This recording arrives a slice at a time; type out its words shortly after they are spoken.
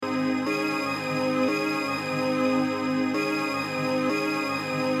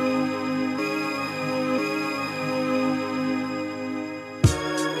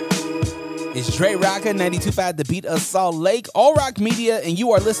is Dre Rocka, 92.5 The Beat of Salt Lake, All Rock Media, and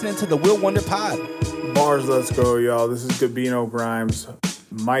you are listening to the Will Wonder Pod. Bars, let's go, y'all. This is Gabino Grimes,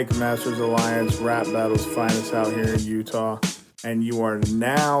 Mike Masters Alliance, Rap Battles finest out here in Utah. And you are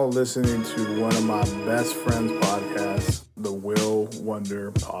now listening to one of my best friends' podcasts, the Will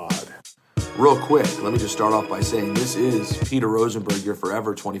Wonder Pod. Real quick, let me just start off by saying this is Peter Rosenberg, your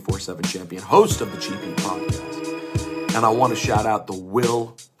forever 24/7 champion, host of the GP podcast. And I want to shout out the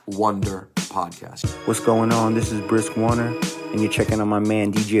Will Wonder podcast. What's going on? This is Brisk Warner, and you're checking on my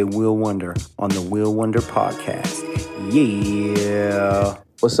man DJ Will Wonder on the Will Wonder podcast. Yeah.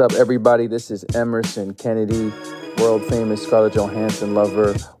 What's up, everybody? This is Emerson Kennedy, world-famous Scarlett Johansson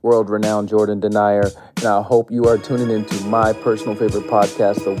lover, world-renowned Jordan denier, and I hope you are tuning into my personal favorite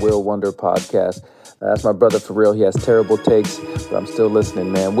podcast, the Will Wonder podcast. That's my brother for real. He has terrible takes, but I'm still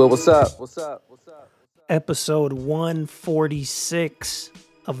listening, man. Will, what's up? What's up? What's up? Episode 146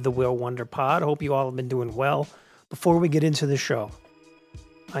 of the Will Wonder Pod. Hope you all have been doing well. Before we get into the show,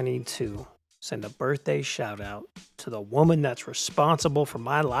 I need to send a birthday shout out to the woman that's responsible for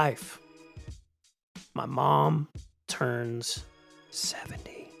my life. My mom turns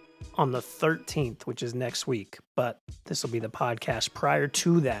 70 on the 13th, which is next week, but this will be the podcast prior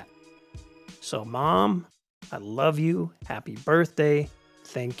to that. So, Mom, I love you. Happy birthday.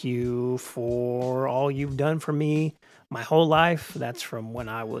 Thank you for all you've done for me my whole life. That's from when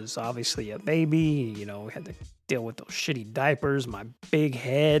I was obviously a baby, had to deal with those shitty diapers, my big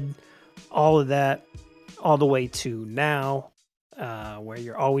head, all of that, all the way to now, where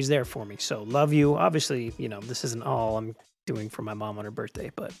you're always there for me. So love you. Obviously, this isn't all I'm doing for my mom on her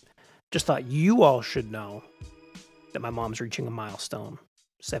birthday, but just thought you all should know that my mom's reaching a milestone,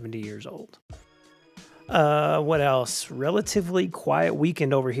 70 years old. What else? Relatively quiet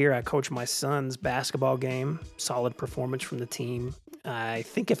weekend over here. I coached my son's basketball game. Solid performance from the team. I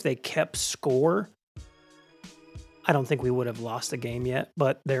think if they kept score, I don't think we would have lost the game yet,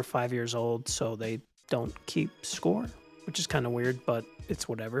 but they're 5 years old, so they don't keep score, which is kind of weird, but it's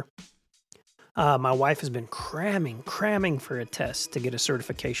whatever. My wife has been cramming for a test to get a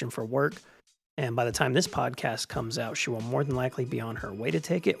certification for work. And by the time this podcast comes out, she will more than likely be on her way to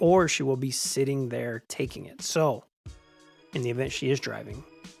take it, or she will be sitting there taking it. So, in the event she is driving,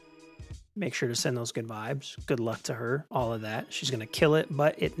 make sure to send those good vibes. Good luck to her, all of that. She's going to kill it,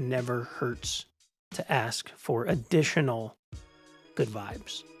 but it never hurts to ask for additional good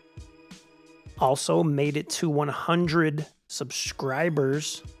vibes. Also made it to 100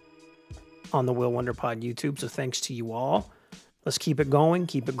 subscribers on the Will Wonder Pod YouTube, so thanks to you all. Let's keep it going,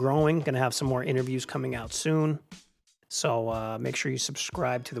 keep it growing. Going to have some more interviews coming out soon. So make sure you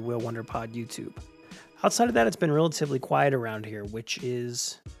subscribe to the Will Wonder Pod YouTube. Outside of that, it's been relatively quiet around here, which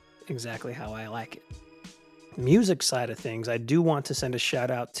is exactly how I like it. Music side of things, I do want to send a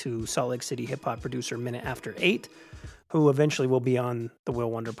shout out to Salt Lake City hip hop producer Minute After 8, who eventually will be on the Will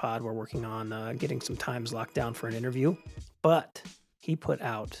Wonder Pod. We're working on getting some times locked down for an interview. But he put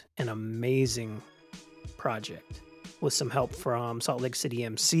out an amazing project with some help from Salt Lake City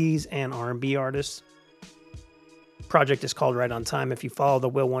MCs and R&B artists. Project is called Right on Time. If you follow the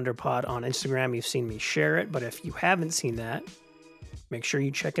Will Wonder Pod on Instagram, you've seen me share it. But if you haven't seen that, make sure you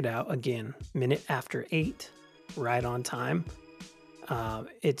check it out. Again, Minute After 8, Right on Time.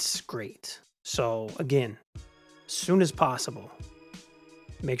 It's great. So again, as soon as possible,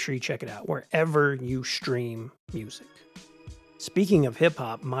 make sure you check it out wherever you stream music. Speaking of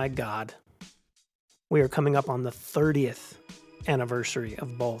hip-hop, my God, we are coming up on the 30th anniversary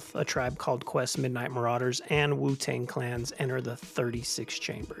of both A Tribe Called Quest, Midnight Marauders, and Wu-Tang Clan's Enter the 36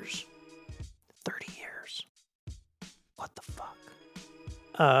 Chambers. 30 years. What the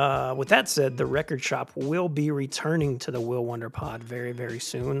fuck? With that said, the record shop will be returning to the Will Wonder Pod very, very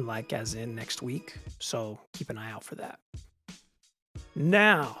soon, like as in next week. So keep an eye out for that.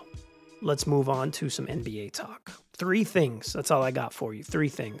 Now, let's move on to some NBA talk. 3 things. That's all I got for you. 3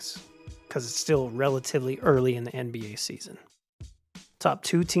 things. Because it's still relatively early in the NBA season. Top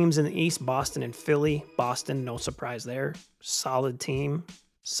 2 teams in the East, Boston and Philly. Boston, no surprise there. Solid team.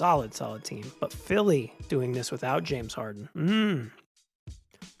 Solid team. But Philly doing this without James Harden.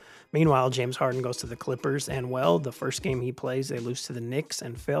 Meanwhile, James Harden goes to the Clippers, and well, the first game he plays, they lose to the Knicks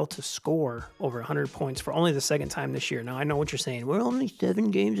and fail to score over 100 points for only the second time this year. Now, I know what you're saying. We're only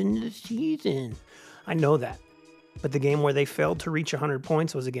 7 games into the season. I know that. But the game where they failed to reach 100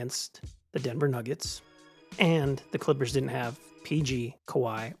 points was against the Denver Nuggets, and the Clippers didn't have PG,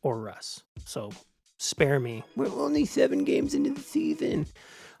 Kawhi, or Russ. So spare me. We're only 7 games into the season.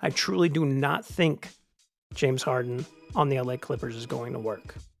 I truly do not think James Harden on the LA Clippers is going to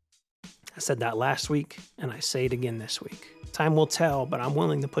work. I said that last week, and I say it again this week. Time will tell, but I'm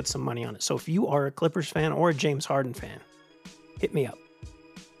willing to put some money on it. So if you are a Clippers fan or a James Harden fan, hit me up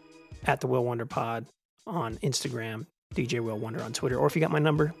at the Will Wonder Pod on Instagram, DJ Will Wonder on Twitter, or if you got my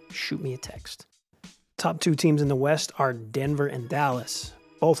number, shoot me a text. Top two teams in the West are Denver and Dallas,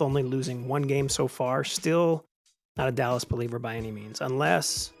 both only losing one game so far. Still not a Dallas believer by any means,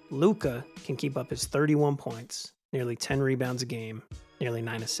 unless Luka can keep up his 31 points, nearly 10 rebounds a game, nearly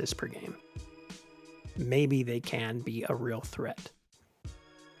 9 assists per game. Maybe they can be a real threat.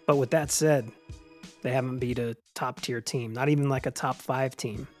 But with that said, they haven't beat a top-tier team, not even like a top-5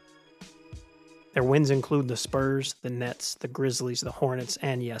 team. Their wins include the Spurs, the Nets, the Grizzlies, the Hornets,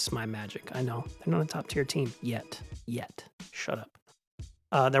 and yes, my Magic. I know, they're not a top-tier team yet. Shut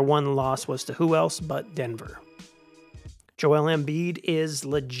up. Their one loss was to who else but Denver. Joel Embiid is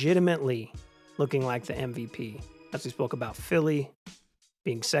legitimately looking like the MVP. As we spoke about Philly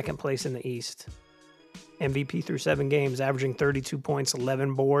being second place in the East. MVP through 7 games, averaging 32 points,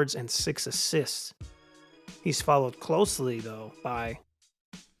 11 boards, and 6 assists. He's followed closely, though, by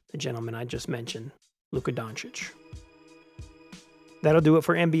the gentleman I just mentioned, Luka Doncic. That'll do it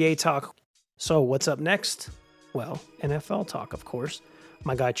for NBA talk. So what's up next? Well, NFL talk, of course.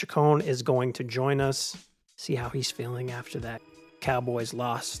 My guy Chacon is going to join us, see how he's feeling after that Cowboys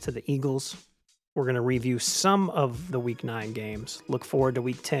loss to the Eagles. We're going to review some of the Week 9 games. Look forward to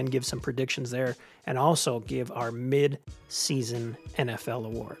Week 10, give some predictions there, and also give our mid-season NFL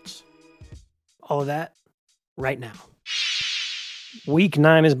awards. All of that right now. Week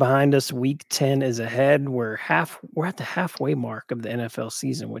 9 is behind us. Week 10 is ahead. We're at the halfway mark of the NFL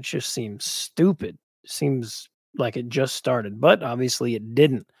season, which just seems stupid. Seems like it just started, but obviously it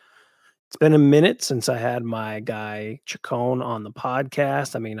didn't. It's been a minute since I had my guy Chacon on the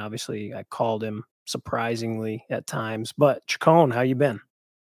podcast. I mean, obviously I called him surprisingly at times, but Chacon, how you been?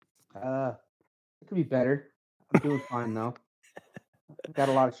 It could be better. I'm doing fine though. Got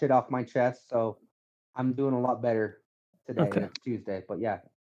a lot of shit off my chest, so I'm doing a lot better today. Okay. And it's Tuesday, but yeah.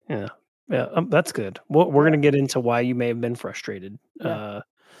 That's good. Well, we're going to get into why you may have been frustrated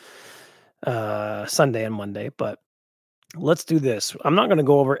Sunday and Monday, but let's do this. I'm not going to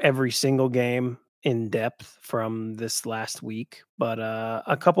go over every single game in depth from this last week, but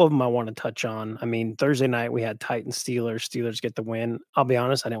a couple of them I want to touch on. I mean, Thursday night we had Titans Steelers. Steelers get the win. I'll be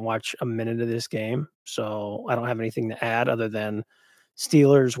honest, I didn't watch a minute of this game, so I don't have anything to add other than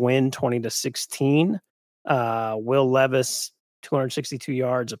Steelers win 20-16. Will Levis, 262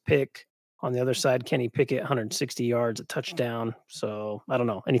 yards, a pick. On the other side, Kenny Pickett, 160 yards, a touchdown. So I don't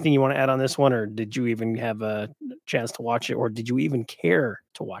know. Anything you want to add on this one, or did you even have a chance to watch it, or did you even care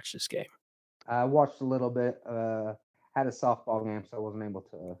to watch this game? I watched a little bit. Had a softball game, so I wasn't able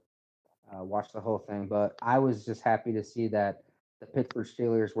to watch the whole thing. But I was just happy to see that the Pittsburgh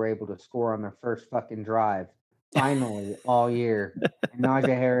Steelers were able to score on their first fucking drive, finally, all year. And Najee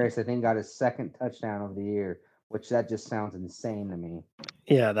Harris, I think, got his second touchdown of the year, which that just sounds insane to me.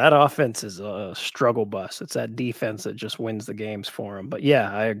 Yeah, that offense is a struggle bus. It's that defense that just wins the games for them. But yeah,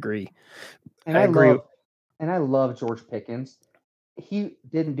 I agree. And I love George Pickens. He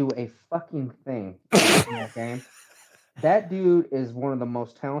didn't do a fucking thing in that game. That dude is one of the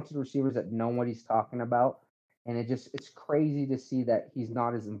most talented receivers that nobody's talking about. And it's crazy to see that he's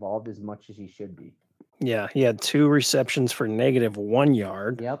not as involved as much as he should be. Yeah, he had 2 receptions for -1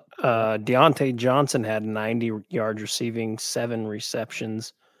 yard. Yep. Deontay Johnson had 90 yards receiving, 7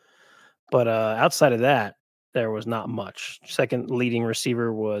 receptions. But outside of that, there was not much. Second leading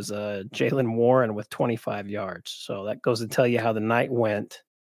receiver was Jaylen Warren with 25 yards. So that goes to tell you how the night went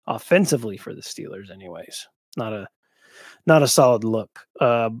offensively for the Steelers anyways. Not a solid look.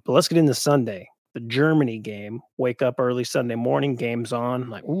 But let's get into Sunday. The Germany game, wake up early Sunday morning, game's on.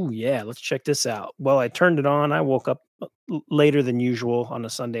 Like, ooh, yeah, let's check this out. Well, I turned it on. I woke up later than usual on a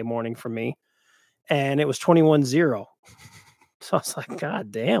Sunday morning for me, and it was 21-0. So I was like,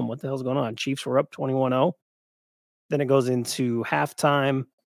 God damn, what the hell's going on? Chiefs were up 21-0. Then it goes into halftime.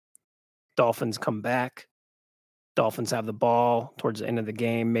 Dolphins come back. Dolphins have the ball towards the end of the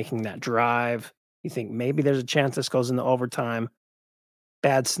game, making that drive. You think maybe there's a chance this goes into overtime.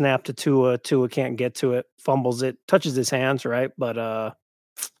 Bad snap to Tua. Tua can't get to it. Fumbles it. Touches his hands, right? But,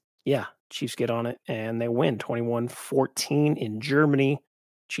 yeah, Chiefs get on it, and they win 21-14 in Germany.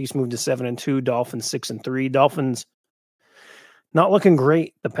 Chiefs move to 7-2. Dolphins 6-3. Dolphins not looking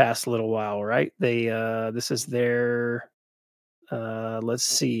great the past little while, right? They this is their, let's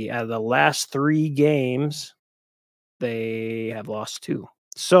see, out of the last 3 games, they have lost 2.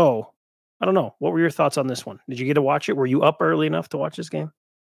 So, I don't know. What were your thoughts on this one? Did you get to watch it? Were you up early enough to watch this game?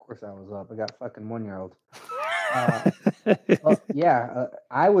 Of course I was up. I got a fucking 1-year-old.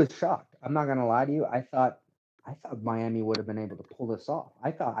 I was shocked. I'm not gonna lie to you. I thought Miami would have been able to pull this off.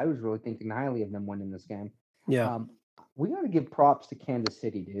 I was really thinking highly of them winning this game. Yeah. We got to give props to Kansas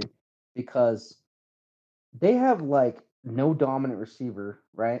City, dude, because they have like no dominant receiver,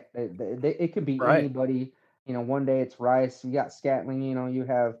 right? It could be Right. anybody. One day it's Rice. You got Scantling. You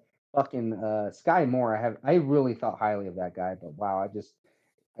have fucking Sky Moore. I really thought highly of that guy, but wow,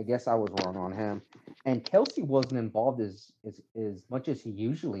 I guess I was wrong on him. And Kelsey wasn't involved as much as he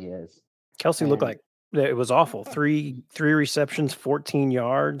usually is. Kelsey looked And like it was awful. Three receptions, 14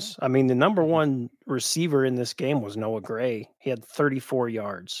 yards. I mean, the number one receiver in this game was Noah Gray. He had 34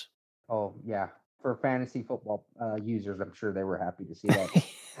 yards. oh yeah, for fantasy football users, I'm sure they were happy to see that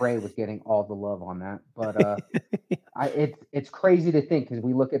Gray was getting all the love on that. But it's crazy to think because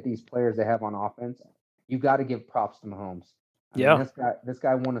we look at these players they have on offense. You got to give props to Mahomes. I mean, Yeah. this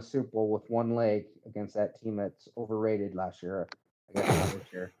guy won a Super Bowl with one leg against that team that's overrated last year. I guess not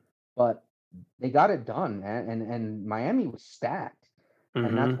this year, but they got it done, man. And Miami was stacked,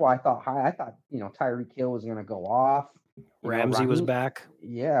 and that's Mhm. why I thought Tyreek Hill was going to go off. Ramsey was Raheem, back.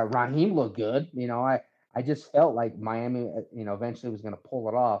 yeah, Raheem looked good. I just felt like Miami, eventually was going to pull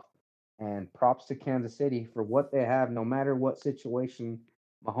it off. And props to Kansas City for what they have, no matter what situation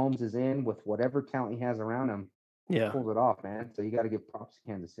Mahomes is in, with whatever talent he has around him, Yeah. pulls it off, man. So you got to give props to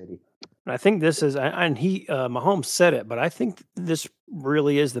Kansas City. And I think this is, and Mahomes said it, but I think this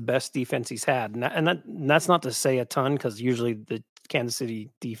really is the best defense he's had. And that's not to say a ton because usually the Kansas City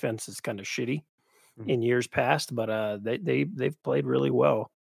defense is kind of shitty in years past, but they've played really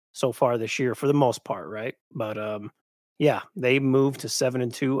well so far this year for the most part, right? But yeah, they moved to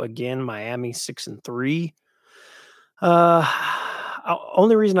 7-2 again. Miami 6-3.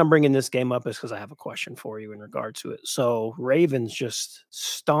 Only reason I'm bringing this game up is because I have a question for you in regard to it. So Ravens just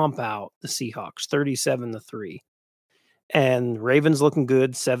stomp out the Seahawks 37-3, and Ravens looking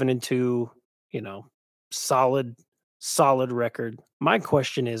good 7-2. Solid record. My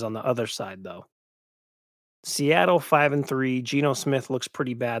question is on the other side though. Seattle 5-3. Geno Smith looks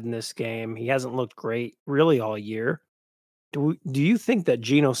pretty bad in this game. He hasn't looked great really all year. Do you think that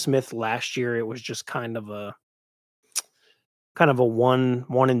Geno Smith last year it was just kind of a one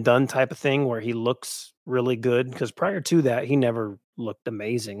and done type of thing where he looks really good? Because prior to that, he never looked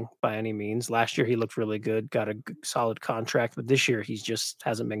amazing by any means. Last year he looked really good, got a solid contract, but this year he's just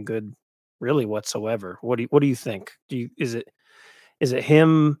hasn't been good really whatsoever. What do you think? Is it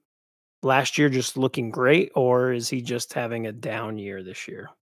him last year just looking great, or is he just having a down year this year?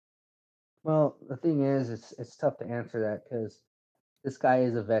 Well, the thing is, it's tough to answer that because this guy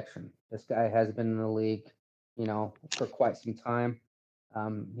is a veteran. This guy has been in the league, for quite some time.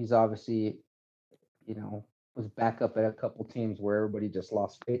 He's obviously, was back up at a couple teams where everybody just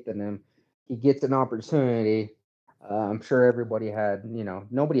lost faith in him. He gets an opportunity. I'm sure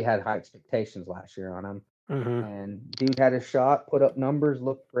nobody had high expectations last year on him. Mm-hmm. And dude had a shot, put up numbers,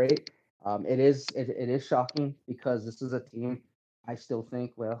 looked great. It is shocking because this is a team I still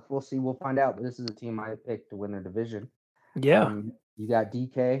think, well, we'll see, we'll find out, but this is a team I picked to win their division. Yeah. You got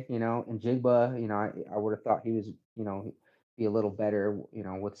DK, and Jigba, I would have thought he was, be a little better,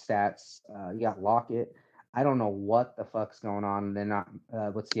 with stats. You got Lockett. I don't know what the fuck's going on. They're not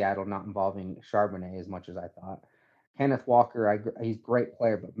with Seattle not involving Charbonnet as much as I thought. Kenneth Walker, he's a great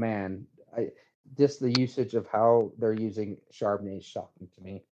player, but man, just the usage of how they're using Charbonnet is shocking to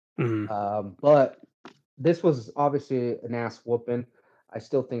me. Mm-hmm. But this was obviously an ass whooping. I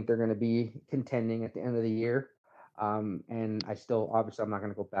still think they're going to be contending at the end of the year. And obviously, I'm not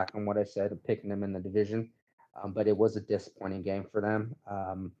going to go back on what I said of picking them in the division. But it was a disappointing game for them.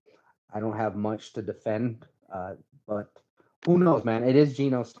 I don't have much to defend, but who knows, man? It is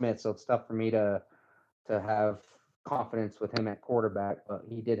Geno Smith, so it's tough for me to have confidence with him at quarterback. But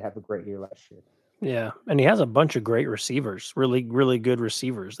he did have a great year last year. Yeah, and he has a bunch of great receivers, really, really good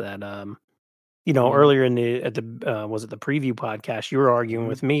receivers that earlier at the was it the preview podcast, you were arguing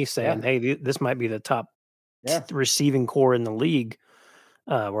with me saying, hey, this might be the top receiving core in the league,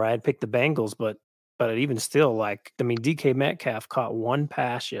 where I had picked the Bengals, but even still, DK Metcalf caught one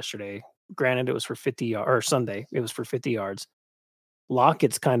pass yesterday. Granted, it was for 50 yards, or Sunday, it was for 50 yards.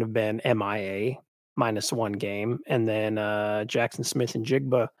 Lockett's kind of been MIA, -1 game. And then Jackson Smith and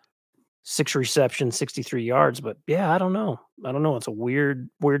Jigba, 6 receptions, 63 yards. But yeah, I don't know. It's a weird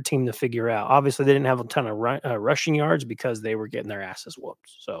team to figure out. Obviously, they didn't have a ton of rushing yards because they were getting their asses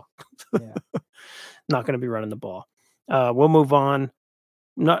whooped. So not going to be running the ball. We'll move on.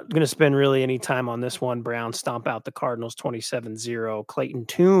 I'm not going to spend really any time on this one. Browns stomp out the Cardinals 27-0. Clayton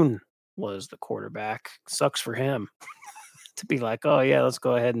Tune was the quarterback. Sucks for him to be like, oh yeah, let's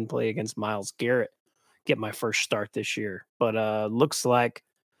go ahead and play against Myles Garrett. Get my first start this year. But looks like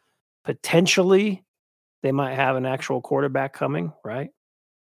Potentially, they might have an actual quarterback coming, right?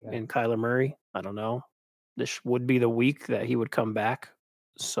 Yeah. In Kyler Murray. I don't know. This would be the week that he would come back.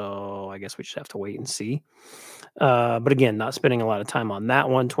 So I guess we just have to wait and see. But again, not spending a lot of time on that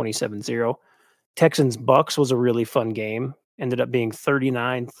one, 27-0. Texans Bucks was a really fun game. Ended up being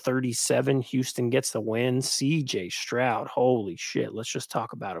 39-37. Houston gets the win. CJ Stroud, holy shit. Let's just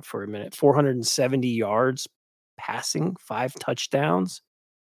talk about it for a minute. 470 yards passing, 5 touchdowns.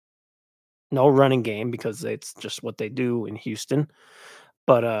 No running game because it's just what they do in Houston.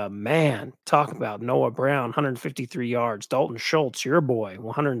 But man, talk about Noah Brown, 153 yards. Dalton Schultz, your boy,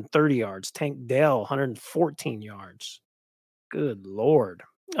 130 yards. Tank Dell, 114 yards. Good Lord.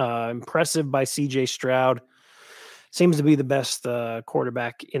 Impressive by CJ Stroud. Seems to be the best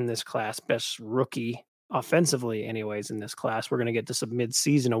quarterback in this class, best rookie offensively, anyways, in this class. We're going to get to some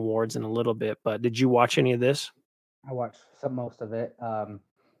mid-season awards in a little bit, but did you watch any of this? I watched most of it.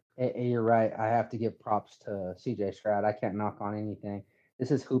 You're right. I have to give props to CJ Stroud. I can't knock on anything.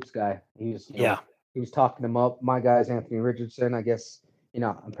 This is Hoops guy. He was, he was talking him up. My guy's Anthony Richardson. I guess,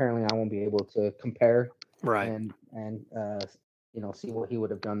 apparently I won't be able to compare and see what he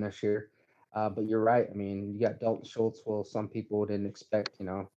would have done this year. But you're right. I mean, you got Dalton Schultz. Well, some people didn't expect,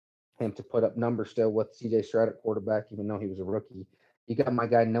 him to put up numbers still with CJ Stroud at quarterback, even though he was a rookie. You got my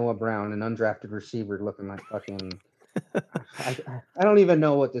guy Noah Brown, an undrafted receiver, looking like fucking. I don't even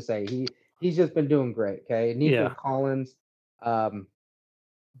know what to say. He's just been doing great. Okay, Nico Collins.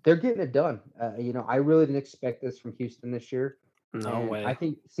 They're getting it done. I really didn't expect this from Houston this year. No way. I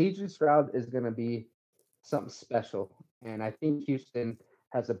think CJ Stroud is going to be something special, and I think Houston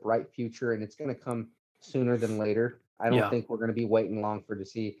has a bright future, and it's going to come sooner than later. I don't think we're going to be waiting long to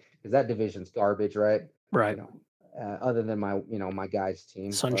see, because that division's garbage, right? Right. Other than my guys'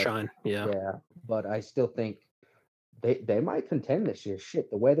 team, Sunshine. But I still think they might contend this year.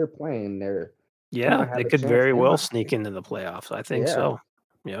 Shit, the way they're playing, they could very well sneak into the playoffs. I think so.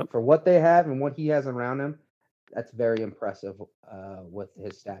 Yep. For what they have and what he has around him, that's very impressive with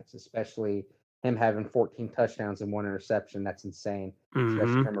his stats, especially him having 14 touchdowns and 1 interception. That's insane,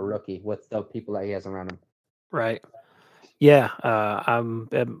 especially from a rookie with the people that he has around him. Right. Yeah.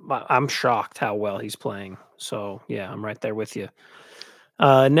 I'm shocked how well he's playing. So yeah, I'm right there with you.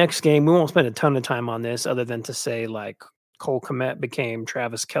 Next game, we won't spend a ton of time on this other than to say, like, Cole Kmet became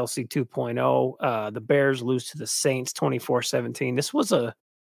Travis Kelce 2.0. The Bears lose to the Saints 24-17. This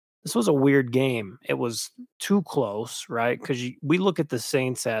was a weird game. It was too close, right? Because we look at the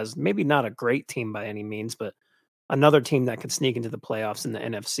Saints as maybe not a great team by any means, but another team that could sneak into the playoffs in the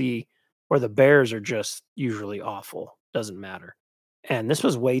NFC, where the Bears are just usually awful. Doesn't matter. And this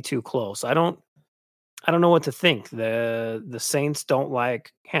was way too close. I don't know what to think. The Saints don't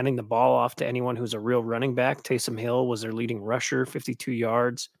like handing the ball off to anyone who's a real running back. Taysom Hill was their leading rusher, 52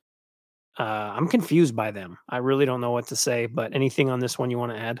 yards. I'm confused by them. I really don't know what to say, but anything on this one you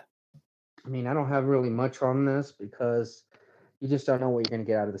want to add? I mean, I don't have really much on this because you just don't know what you're going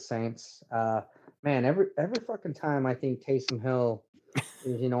to get out of the Saints. Man, every fucking time I think Taysom Hill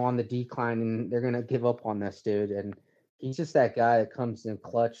is, on the decline, and they're going to give up on this dude. And he's just that guy that comes in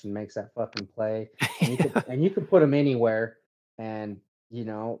clutch and makes that fucking play. And you can put him anywhere. And,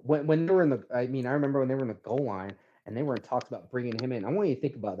 when they were I remember when they were in the goal line and they weren't talking about bringing him in. I want you to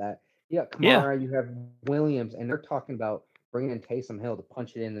think about that. You got Kamara, you have Williams, and they're talking about bringing in Taysom Hill to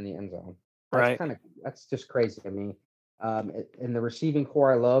punch it in the end zone. That's just crazy to me. And the receiving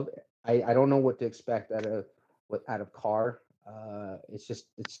core I love. I don't know what to expect out of Carr. It's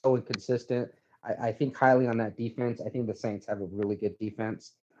so inconsistent. I think highly on that defense. I think the Saints have a really good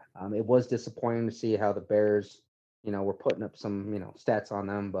defense. It was disappointing to see how the Bears, were putting up some, stats on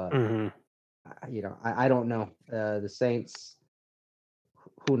them, but I don't know. The Saints,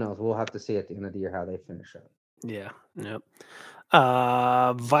 who knows? We'll have to see at the end of the year how they finish up. Yeah. Yep.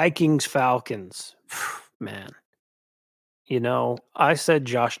 Vikings Falcons, man. I said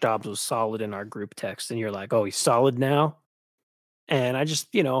Josh Dobbs was solid in our group text, and you're like, oh, he's solid now. And I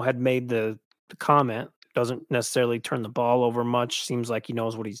just, had made the comment. Doesn't necessarily turn the ball over much. Seems like he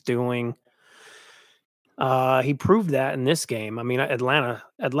knows what he's doing. He proved that in this game. I mean, Atlanta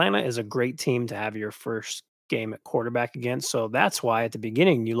is a great team to have your first game at quarterback against. So that's why at the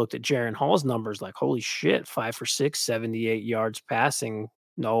beginning you looked at Jaren Hall's numbers like, holy shit, 5 for 6, 78 yards passing,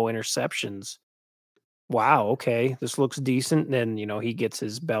 no interceptions. Wow, okay, this looks decent. Then, he gets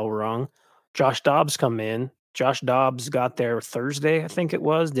his bell rung. Josh Dobbs come in. Josh Dobbs got there Thursday, I think it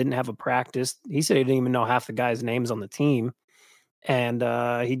was, didn't have a practice. He said he didn't even know half the guys' names on the team. And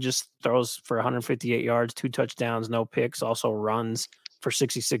he just throws for 158 yards, 2 touchdowns, no picks, also runs for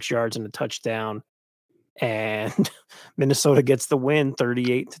 66 yards and a touchdown. and Minnesota gets the win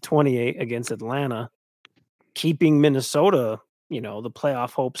 38-28 against Atlanta, keeping Minnesota, the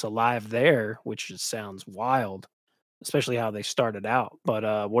playoff hopes alive there, which just sounds wild, especially how they started out.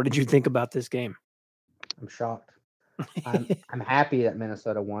 But what did you think about this game? I'm shocked. I'm happy that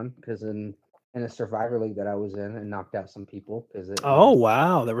Minnesota won because in a Survivor League that I was in, and knocked out some people because Oh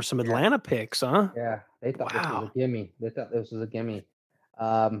wow, there were some Atlanta picks, huh? Yeah, they thought this was Wow. a gimme. They thought this was a gimme.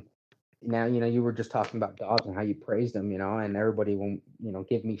 Now you were just talking about Dobbs and how you praised him, and everybody won't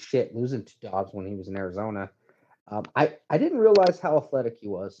give me shit losing to Dobbs when he was in Arizona. I didn't realize how athletic he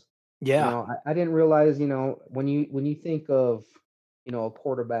was. Yeah. I didn't realize when you think of a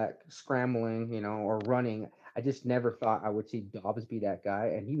quarterback scrambling, or running. I just never thought I would see Dobbs be that guy,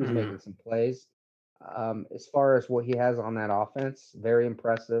 and he was making some plays. As far as what he has on that offense, very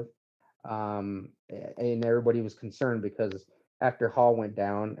impressive. And everybody was concerned because after Hall went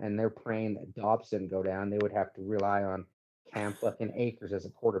down, and they're praying that Dobbs didn't go down, they would have to rely on Cam fucking Akers as a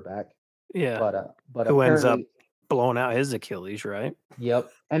quarterback. Yeah. But who ends up apparently, blowing out his Achilles, right?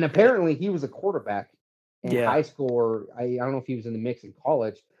 yep. And apparently he was a quarterback in Yeah. high school, or I don't know if he was in the mix in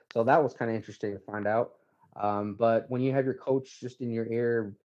college. So that was kind of interesting to find out. But when you have your coach just in your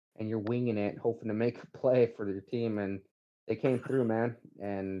ear and you're winging it, hoping to make a play for your team, and they came through, man,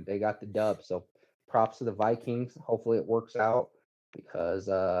 and they got the dub. So props to the Vikings. Hopefully it works out because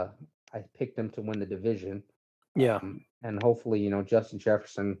I picked them to win the division. Yeah. And hopefully, Justin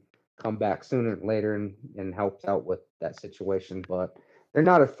Jefferson come back sooner than later and helps out with that situation. But they're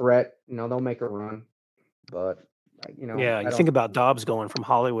not a threat. They'll make a run. But Yeah, you think about Dobbs going from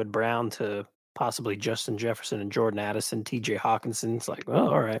Hollywood Brown to possibly Justin Jefferson and Jordan Addison, TJ Hawkinson. It's like, well,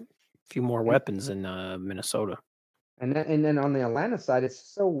 all right, a few more weapons in Minnesota. And then on the Atlanta side, I'm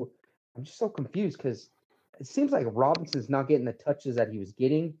just so confused because it seems like Robinson's not getting the touches that he was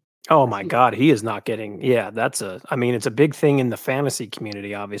getting. Oh my God, he is not getting. Yeah, it's a big thing in the fantasy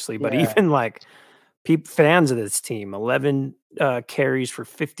community, obviously, but even like fans of this team, 11 carries for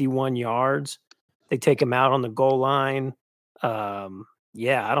 51 yards. They take him out on the goal line. I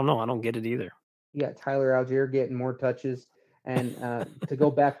don't know. I don't get it either. Yeah, Tyler Algier getting more touches. And to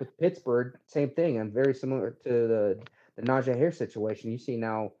go back with Pittsburgh, same thing. And very similar to the Najee Harris situation. You see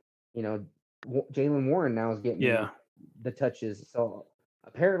now, Jaylen Warren now is getting the touches. So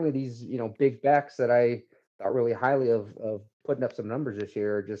apparently these, big backs that I thought really highly of putting up some numbers this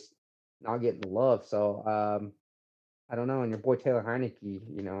year are just not getting the love. So I don't know. And your boy Taylor Heineke,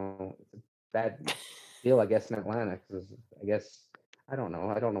 it's a bad deal, I guess, in Atlanta. Because I don't know.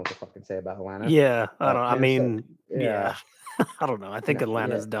 I don't know what to fucking say about Atlanta. Yeah, I don't. I mean, yeah. I don't know. I think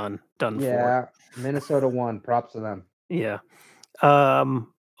Atlanta's done for. Yeah, Minnesota won. Props to them. Yeah.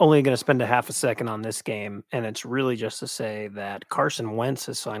 Only going to spend a half a second on this game, and it's really just to say that Carson Wentz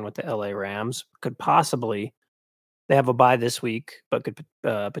has signed with the LA Rams. Could possibly, they have a bye this week, but could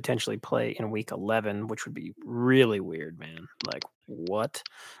potentially play in week 11, which would be really weird, man. Like, what?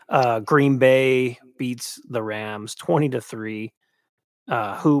 Green Bay beats the Rams 20-3.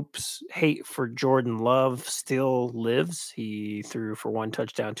 Hoops hate for Jordan Love still lives. He threw for 1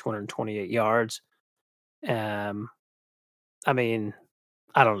 touchdown, 228 yards. I mean,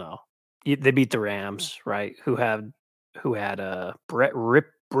 I don't know. They beat the Rams, right? Who had Brett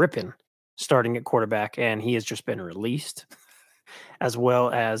Rippin starting at quarterback, and he has just been released, as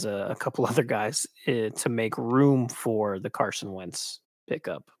well as a couple other guys to make room for the Carson Wentz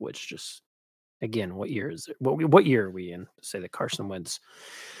pickup. Which just, again, what year is it? What year are we in to say that Carson Wentz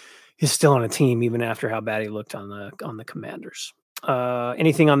is still on a team even after how bad he looked on the Commanders?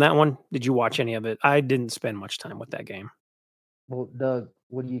 Anything on that one? Did you watch any of it? I didn't spend much time with that game. Well, Doug,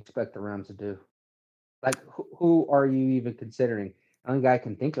 what do you expect the Rams to do? Like, who are you even considering? The only guy I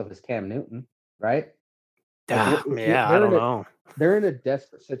can think of is Cam Newton, right? I don't know. They're in a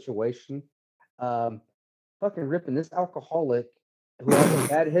desperate situation. Fucking ripping this alcoholic who has a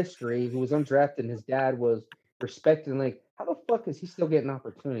bad history, who was undrafted, and his dad was respected. Like, how the fuck is he still getting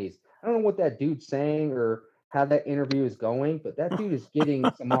opportunities? I don't know what that dude's saying or how that interview is going, but that dude is getting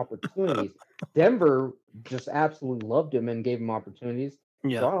some opportunities. Denver just absolutely loved him and gave him opportunities.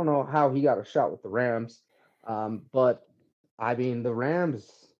 Yeah. So I don't know how he got a shot with the Rams. But I mean, the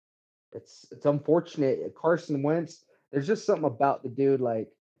Rams, it's unfortunate. Carson Wentz, there's just something about the dude. Like,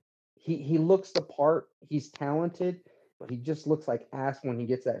 he looks the part. He's talented, but he just looks like ass when he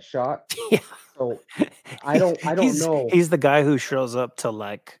gets that shot. Yeah. So I don't know. He's the guy who shows up to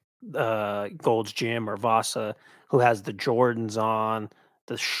like Gold's Gym or Vasa, who has the Jordans on,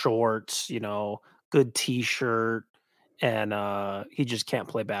 the shorts, good t-shirt, and he just can't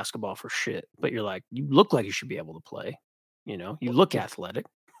play basketball for shit. But you're like, you look like you should be able to play. You look athletic.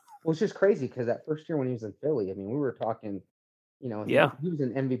 Well, it's just crazy because that first year when he was in Philly, I mean, we were talking, Yeah. he was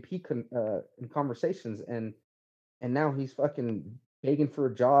in MVP in conversations, and now he's fucking begging for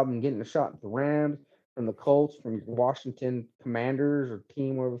a job and getting a shot at the Rams, from the Colts, from Washington Commanders or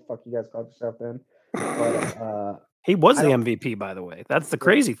team, whatever the fuck you guys call yourself then. But He was I the don't. MVP, by the way. That's the Yeah.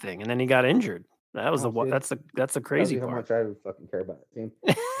 crazy thing. And then he got injured. That was Oh, see, that's the tells crazy you how part. much I would fucking care about the team.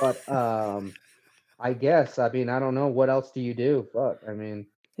 But I guess, I mean, I don't know, what else do you do? Fuck, I mean,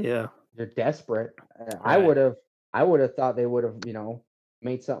 Yeah. you're desperate. I Right. would have thought they would have,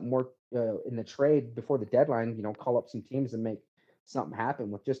 made something work in the trade before the deadline. Call up some teams and make something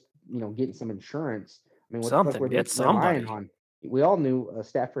happen with just getting some insurance. I mean, what the fuck Something. were they Get relying somebody. on? We all knew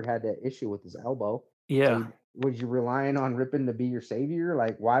Stafford had that issue with his elbow. Yeah. So was you relying on Rippon to be your savior?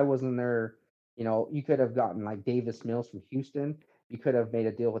 Like, why wasn't there? You could have gotten like Davis Mills from Houston. You could have made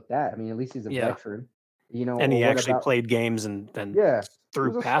a deal with that. I mean, at least he's a Yeah. veteran. And Or he what actually about? played games and Yeah, he threw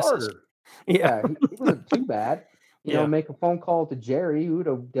was a passes. starter. Yeah. He wasn't too bad. Yeah. Make a phone call to Jerry, who would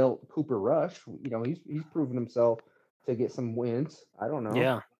have dealt Cooper Rush. He's proven himself to get some wins. I don't know.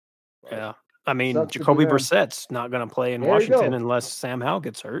 Yeah. But Yeah. I mean, sucks to be Jacoby them. Brissett's not going to play in There you Washington go. unless Sam Howell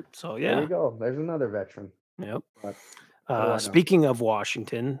gets hurt. So, There yeah. you go. There's another veteran. Yep. But what do I know? Speaking of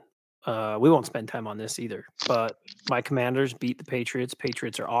Washington, we won't spend time on this either, but my Commanders beat the Patriots.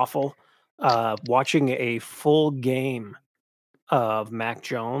 Patriots are awful. Watching a full game of Mac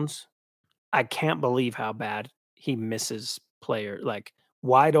Jones, I can't believe how bad he misses like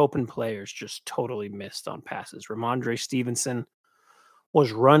wide open players just totally missed on passes. Ramondre Stevenson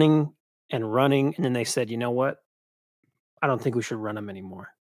was running, and then they said, you know what? I don't think we should run him anymore.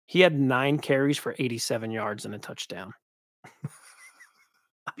 He had 9 carries for 87 yards and a touchdown.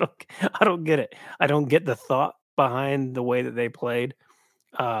 I don't get it. I don't get the thought behind the way that they played.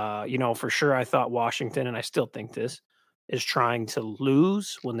 For sure I thought Washington, and I still think this, is trying to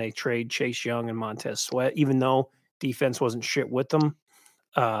lose when they trade Chase Young and Montez Sweat, even though defense wasn't shit with them.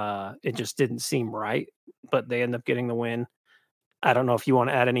 It just didn't seem right, but they end up getting the win. I don't know if you want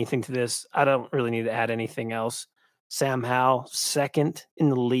to add anything to this. I don't really need to add anything else. Sam Howell, second in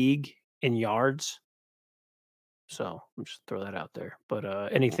the league in yards. So I'm just throw that out there.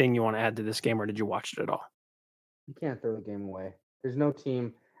 But anything you want to add to this game, or did you watch it at all? You can't throw the game away. There's no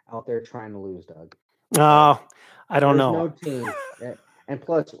team out there trying to lose, Doug. Oh, I don't There's know. no team. And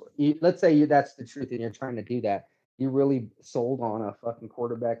plus, let's say that's the truth and you're trying to do that. You really sold on a fucking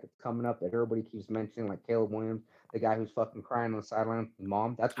quarterback that's coming up that everybody keeps mentioning, like Caleb Williams, the guy who's fucking crying on the sideline with his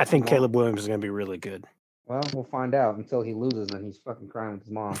mom. That's what I think you want? Caleb Williams is going to be really good. Well, we'll find out until he loses and he's fucking crying with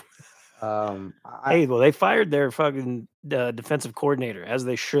his mom. Well, they fired their fucking defensive coordinator, as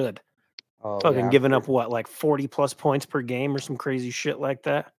they should. Yeah, Giving up what, like 40 plus points per game or some crazy shit like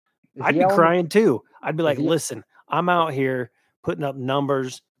that. Is I'd he be out on crying too. I'd be is like, he- listen, I'm out here putting up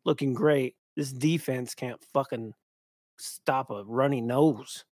numbers, looking great. This defense can't fucking stop a runny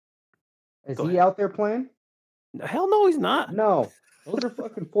nose. Is Go he ahead. out there playing? Hell no, he's not. No. Those are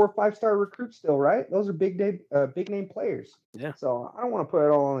fucking 4 or 5 star recruits still, right? Those are big name players. Yeah. So I don't want to put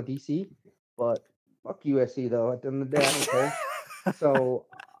it all on the DC, but fuck USC though. At the end of the day, I don't care. So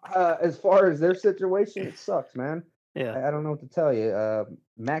as far as their situation, it sucks, man. Yeah. I don't know what to tell you.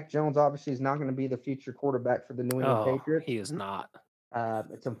 Mac Jones obviously is not going to be the future quarterback for the New England Patriots. He is not.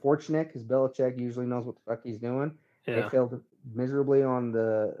 It's unfortunate because Belichick usually knows what the fuck he's doing. Yeah. They failed miserably on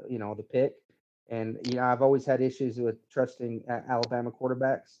the pick. And I've always had issues with trusting Alabama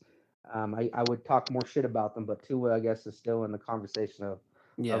quarterbacks. I would talk more shit about them, but Tua, I guess, is still in the conversation of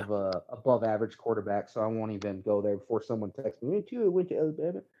above average quarterback. So I won't even go there before someone texts me. Tua went to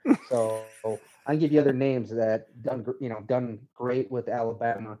Alabama. So I can give you other names that done great with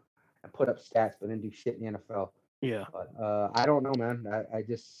Alabama and put up stats, but didn't do shit in the NFL. Yeah. But I don't know, man. I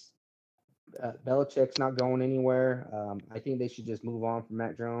just Belichick's not going anywhere. I think they should just move on from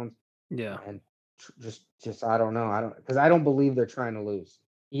Mac Jones. Yeah. And just I don't know. Because I don't believe they're trying to lose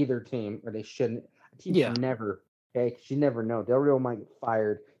either team, or they shouldn't. A team should never. Okay, because you never know. Del Rio might get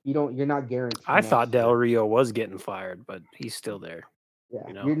fired. You're not guaranteed. I thought Del Rio was getting fired, but he's still there.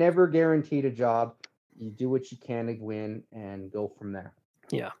 Yeah, you're never guaranteed a job. You do what you can to win and go from there.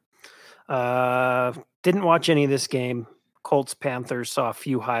 Yeah. Didn't watch any of this game. Colts Panthers, saw a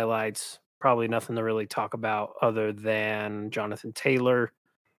few highlights. Probably nothing to really talk about other than Jonathan Taylor.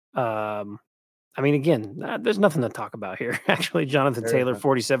 I mean, again, there's nothing to talk about here. Actually, Jonathan Taylor,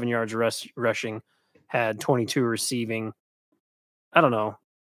 47 yards rushing, had 22 receiving. I don't know.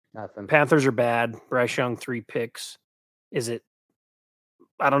 Nothing. Panthers are bad. Bryce Young, 3 picks. Is it?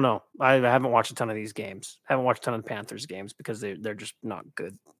 I don't know. I haven't watched a ton of these games. Haven't watched a ton of the Panthers games because they're just not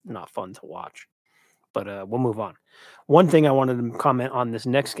good, not fun to watch. but we'll move on. One thing I wanted to comment on this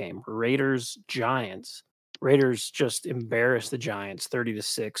next game, Raiders-Giants. Raiders just embarrassed the Giants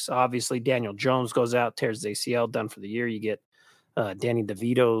 30-6. Obviously, Daniel Jones goes out, tears his ACL, done for the year. You get Danny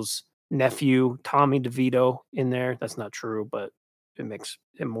DeVito's nephew, Tommy DeVito, in there. That's not true, but it makes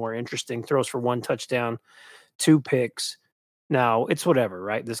it more interesting. Throws for 1 touchdown, 2 picks. Now, it's whatever,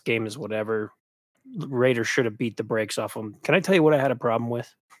 right? This game is whatever. The Raiders should have beat the brakes off them. Can I tell you what I had a problem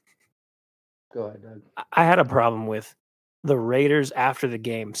with? Go ahead, Doug. I had a problem with the Raiders after the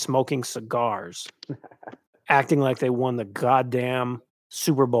game smoking cigars, acting like they won the goddamn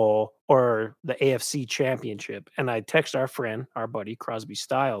Super Bowl or the AFC Championship. And I text our friend, our buddy Crosby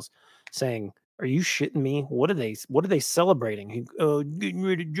Styles, saying, "Are you shitting me? What are they celebrating? Getting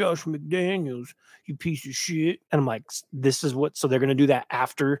rid of Josh McDaniels, you piece of shit." And I'm like, this is what, so they're gonna do that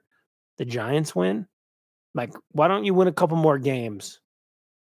after the Giants win? Like, why don't you win a couple more games?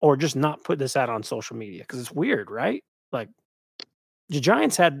 Or just not put this out on social media? Because it's weird, right? Like, the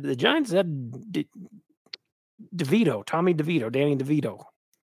Giants had DeVito, Tommy DeVito, Danny DeVito.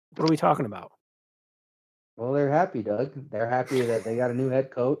 What are we talking about? Well, they're happy, Doug. They're happy that they got a new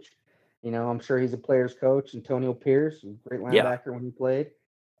head coach. You know, I'm sure he's a player's coach, Antonio Pierce, a great linebacker when he played.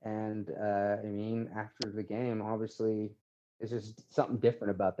 And, I mean, after the game, obviously, it's just something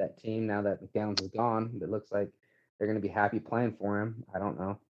different about that team now that McDaniels is gone. It looks like they're going to be happy playing for him. I don't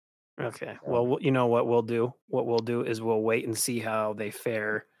know. Okay. So, Well, you know what we'll do? What we'll do is we'll wait and see how they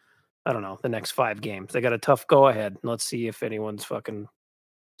fare. I don't know, the next 5 games. They got a tough go ahead. Let's see if anyone's fucking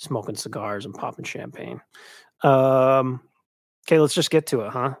smoking cigars and popping champagne. Okay, let's just get to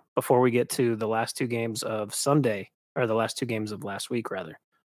it, huh? Before we get to the last 2 games of Sunday, or the last 2 games of last week, rather.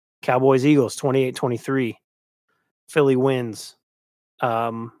 Cowboys-Eagles, 28-23. Philly wins.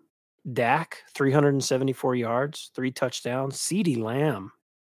 Dak, 374 yards, 3 touchdowns. CeeDee Lamb,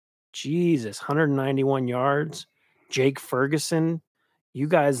 Jesus, 191 yards. Jake Ferguson, you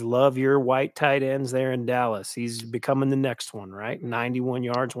guys love your white tight ends there in Dallas. He's becoming the next one, right? 91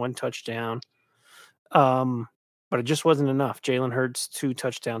 yards, 1 touchdown. But it just wasn't enough. Jalen Hurts, 2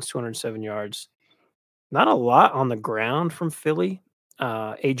 touchdowns, 207 yards. Not a lot on the ground from Philly.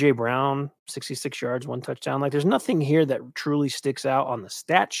 A.J. Brown, 66 yards, 1 touchdown. Like, there's nothing here that truly sticks out on the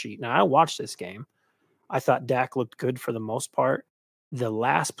stat sheet. Now, I watched this game. I thought Dak looked good for the most part. The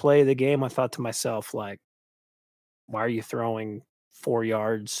last play of the game, I thought to myself, like, why are you throwing 4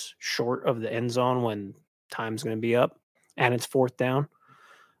 yards short of the end zone when time's going to be up and it's 4th down?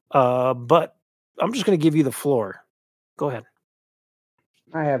 But I'm just going to give you the floor. Go ahead.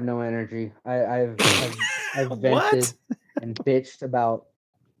 I have no energy. I've vented and bitched about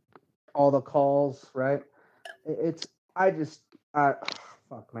all the calls, right?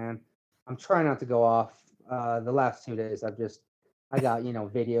 Fuck, man. I'm trying not to go off. The last 2 days, I got,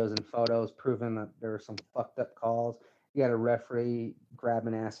 videos and photos proving that there were some fucked up calls. You got a referee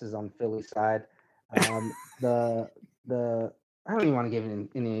grabbing asses on Philly side. I don't even want to get in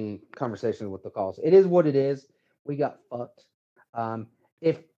any conversations with the calls. It is what it is. We got fucked.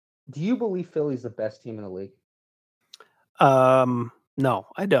 Do you believe Philly's the best team in the league? No,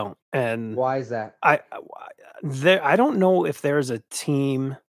 I don't. And why is that? I don't know if there's a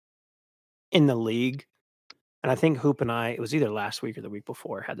team in the league, and I think Hoop and I, it was either last week or the week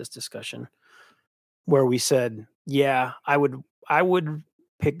before, had this discussion where we said, yeah, I would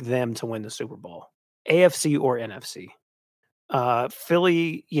pick them to win the Super Bowl, AFC or NFC.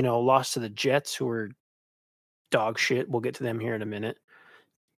 Philly, lost to the Jets, who were dog shit. We'll get to them here in a minute.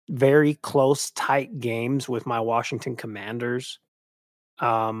 Very close, tight games with my Washington Commanders.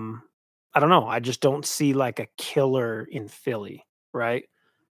 I don't know. I just don't see like a killer in Philly, right?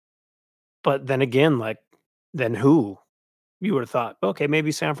 But then again, then who? You would have thought, okay,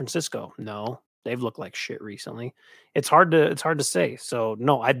 maybe San Francisco. No, they've looked like shit recently. It's hard to say. So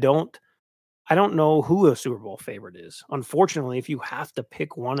no, I don't know who a Super Bowl favorite is. Unfortunately, if you have to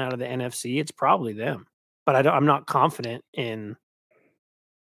pick one out of the NFC, it's probably them. But I'm not confident in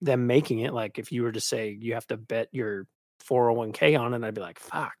them making it. Like, if you were to say you have to bet your 401k on it, I'd be like,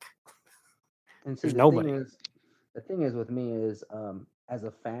 fuck. And see, there's nobody. The thing is with me is, as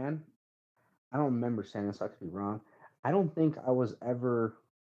a fan, I don't remember saying this, so I could be wrong. I don't think I was ever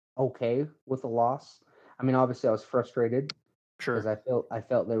okay with a loss. I mean, obviously I was frustrated. Sure. Because I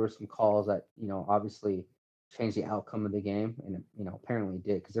felt there were some calls that, obviously changed the outcome of the game, and it, apparently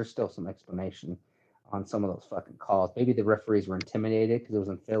did, because there's still some explanation on some of those fucking calls. Maybe the referees were intimidated because it was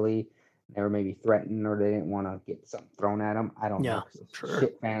in Philly. They were maybe threatened, or they didn't want to get something thrown at them. I don't know. Sure.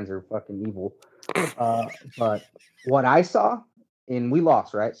 Shit fans are fucking evil. But what I saw, and we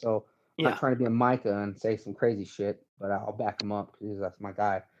lost, right? So I'm not trying to be a Micah and say some crazy shit, but I'll back him up because that's my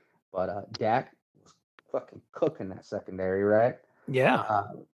guy. But Dak was fucking cooking that secondary, right? Yeah.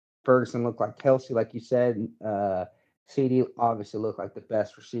 Ferguson looked like Kelsey, like you said. CD obviously looked like the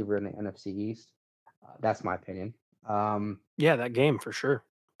best receiver in the NFC East. That's my opinion. Yeah, that game for sure.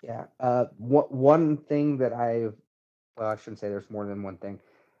 Yeah. One thing that I shouldn't say there's more than one thing.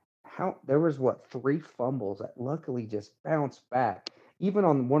 There was 3 fumbles that luckily just bounced back. Even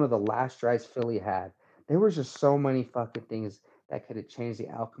on one of the last drives Philly had, there was just so many fucking things that could have changed the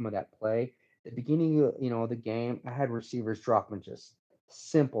outcome of that play. The beginning of the game, I had receivers dropping just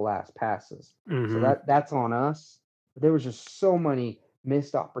simple ass passes. So that's on us. But there was just so many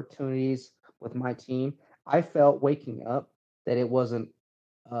missed opportunities with my team. I felt waking up that it wasn't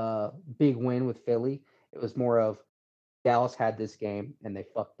a big win with Philly. It was more of Dallas had this game and they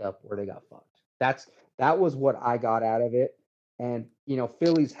fucked up where they got fucked. That was what I got out of it. And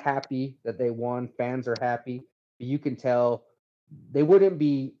Philly's happy that they won. Fans are happy. But you can tell they wouldn't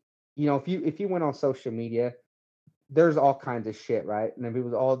be, if you went on social media, there's all kinds of shit, right? And then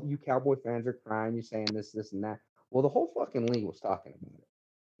people, all you Cowboy fans are crying, you're saying this, and that. Well, the whole fucking league was talking about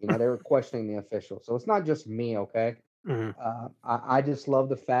it. They were questioning the officials. So it's not just me, okay? I just love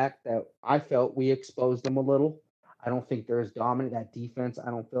the fact that I felt we exposed them a little. I don't think they're as dominant. That defense,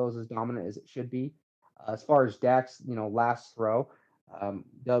 I don't feel is as dominant as it should be. As far as Dak's, last throw,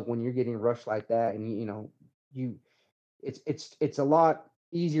 Doug, when you're getting rushed like that, and it's a lot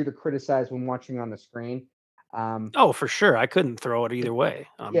easier to criticize when watching on the screen. Oh, for sure. I couldn't throw it either way.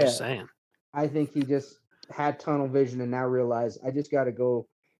 I'm just saying. I think he just had tunnel vision and now realized I just got to go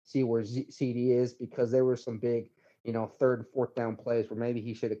see where CD is, because there were some big, 3rd and 4th down plays where maybe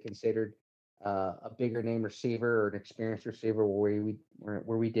he should have considered a bigger name receiver or an experienced receiver where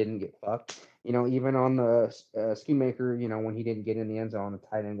we didn't get fucked. Even on the scheme maker, when he didn't get in the end zone, the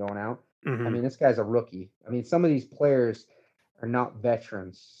tight end going out. I mean, this guy's a rookie. I mean, some of these players are not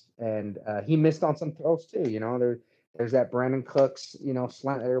veterans, and he missed on some throws too. There's that Brandon Cooks,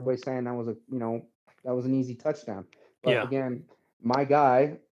 slant that everybody's saying that was that was an easy touchdown. But again, my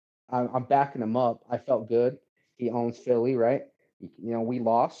guy, I'm backing him up. I felt good. He owns Philly, right? We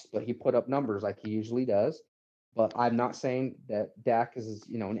lost, but he put up numbers like he usually does. But I'm not saying that Dak is,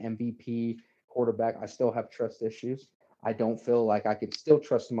 an MVP quarterback. I still have trust issues. I don't feel like I could still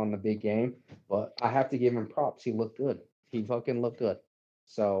trust him on the big game, but I have to give him props. He looked good. He fucking looked good.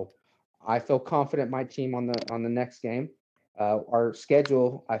 So I feel confident my team on the next game. Our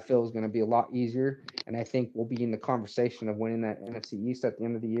schedule, I feel, is going to be a lot easier, and I think we'll be in the conversation of winning that NFC East at the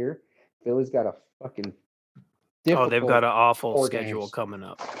end of the year. Philly's got a fucking difficult. Oh, they've got an awful schedule coming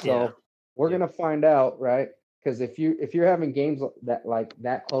up. So we're gonna find out, right? Because if you're having games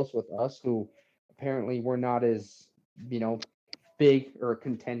that close with us, who apparently we're not as big or a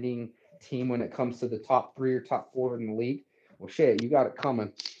contending team when it comes to the top 3 or top 4 in the league. Well, shit, you got it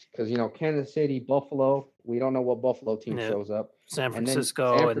coming. Because Kansas City, Buffalo, we don't know what Buffalo team shows up. San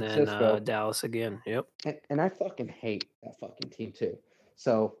Francisco, and then Dallas again. Yep. And I fucking hate that fucking team too.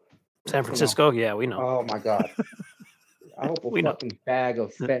 So San Francisco, yeah, we know. Oh my god. I hope a fucking bag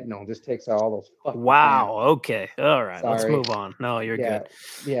of fentanyl just takes out all those fucking. Wow. Okay. All right. Let's move on. No, you're good.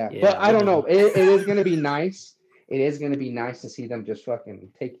 Yeah. But I don't know. It is going to be nice. It is going to be nice to see them just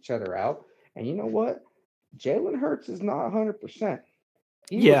fucking take each other out. And you know what? Jalen Hurts is not 100%.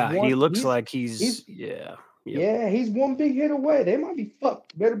 He looks like he's he's one big hit away. They might be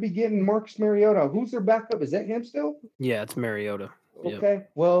fucked. Better be getting Marcus Mariota. Who's their backup? Is that him still? Yeah, it's Mariota. Okay.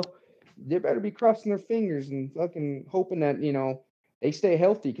 Yep. Well, they better be crossing their fingers and fucking hoping that, they stay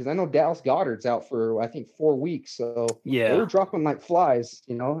healthy, because I know Dallas Goedert's out for, I think, 4 weeks. So they were dropping like flies,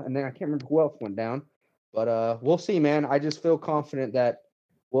 and then I can't remember who else went down. But we'll see, man. I just feel confident that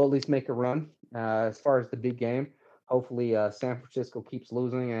we'll at least make a run as far as the big game. Hopefully San Francisco keeps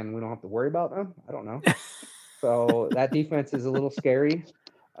losing and we don't have to worry about them. I don't know. So that defense is a little scary.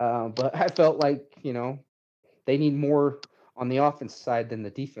 But I felt like, they need more on the offense side than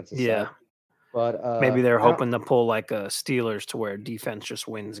the defensive side. But maybe they're hoping to pull like a Steelers to where defense just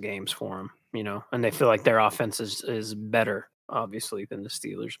wins games for them, and they feel like their offense is better, obviously, than the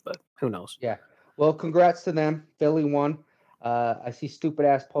Steelers, but who knows? Yeah. Well, congrats to them. Philly won. I see stupid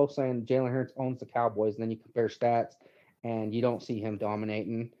ass posts saying Jalen Hurts owns the Cowboys, and then you compare stats and you don't see him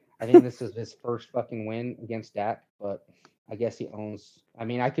dominating. I think this is his first fucking win against Dak, but I guess he owns. I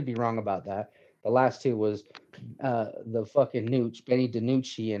mean, I could be wrong about that. The last 2 was the fucking Nooch, Benny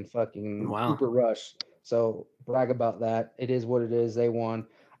DiNucci, and fucking Cooper Rush. So brag about that. It is what it is. They won.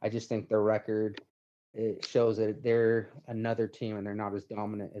 I just think their record, it shows that they're another team and they're not as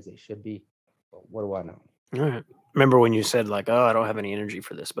dominant as they should be. But what do I know? All right. Remember when you said like, "Oh, I don't have any energy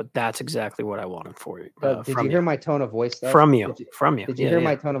for this," but that's exactly what I wanted for you. Did you hear my tone of voice? Though? From you. Did you hear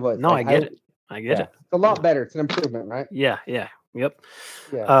my tone of voice? No, I get it. I get it. It's a lot better. It's an improvement, right? Yeah. Yep.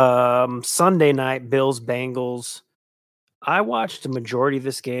 Yeah. Sunday night, Bills Bengals. I watched the majority of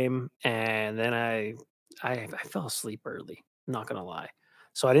this game, and then I fell asleep early. Not gonna lie,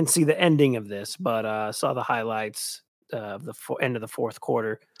 so I didn't see the ending of this, but saw the highlights of the end of the fourth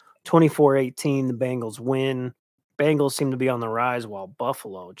quarter. 24-18, the Bengals win. Bengals seem to be on the rise, while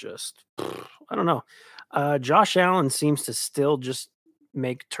Buffalo just I don't know. Josh Allen seems to still just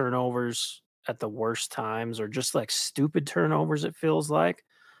make turnovers at the worst times, or just like stupid turnovers. It feels like.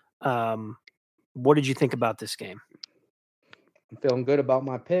 What did you think about this game? I'm feeling good about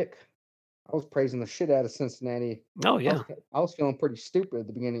my pick. I was praising the shit out of Cincinnati. Oh yeah, I was feeling pretty stupid at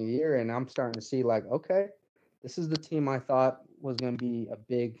the beginning of the year, and I'm starting to see like, okay, this is the team I thought was going to be a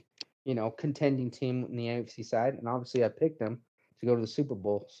big, contending team in the AFC side, and obviously I picked them to go to the Super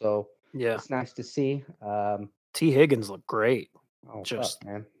Bowl. So yeah. it's nice to see. T. Higgins looked great. Oh, Just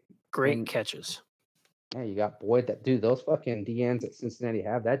fuck, man. great And- catches. Yeah, you got Boyd. Those fucking DNs that Cincinnati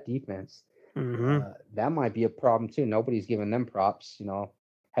have, that defense, that might be a problem too. Nobody's giving them props.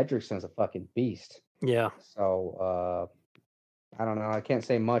 Hendrickson's a fucking beast. Yeah. So I don't know. I can't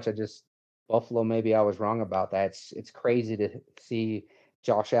say much. Buffalo. Maybe I was wrong about that. It's crazy to see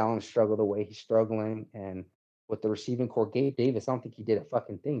Josh Allen struggle the way he's struggling, and with the receiving core, Gabe Davis. I don't think he did a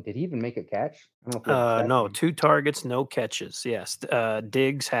fucking thing. Did he even make a catch? I don't know if he had a catch. No, 2 targets, no catches. Yes.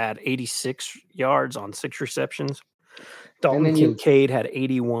 Diggs had 86 yards on 6 receptions. Dalton Kincaid had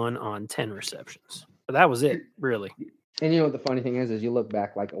 81 on 10 receptions. But that was it, really. And what the funny thing is you look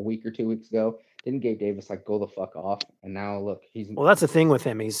back like a week or 2 weeks ago, didn't Gabe Davis go the fuck off? And now look, well, that's the thing with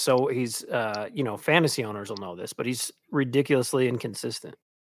him. He's fantasy owners will know this, but he's ridiculously inconsistent.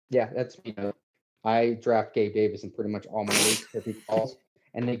 Yeah, that's I draft Gabe Davis in pretty much all my leagues if he calls,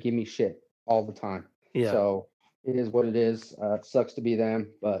 and they give me shit all the time. Yeah. So it is what it is. It sucks to be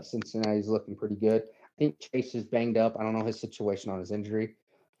them, but Cincinnati's looking pretty good. I think Chase is banged up. I don't know his situation on his injury,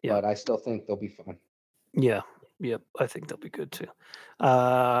 but I still think they'll be fine. Yeah. Yep. I think they'll be good too.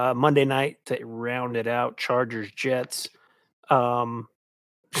 Monday night to round it out, Chargers Jets.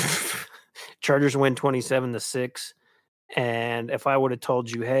 Chargers win 27-6. And if I would have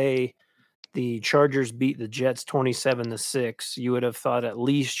told you, hey, the Chargers beat the Jets 27-6, you would have thought at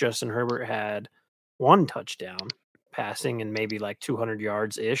least Justin Herbert had 1 touchdown passing and maybe like 200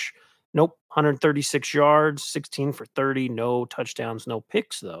 yards ish. Nope, 136 yards, 16 for 30, no touchdowns, no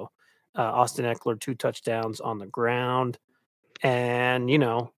picks though. Austin Eckler 2 touchdowns on the ground, and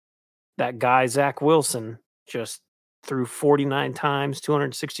that guy Zach Wilson just threw 49 times,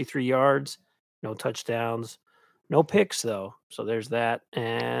 263 yards, no touchdowns. No picks, though. So there's that.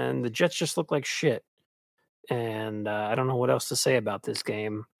 And the Jets just look like shit. And I don't know what else to say about this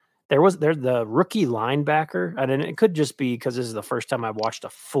game. There's the rookie linebacker. It could just be because this is the first time I watched a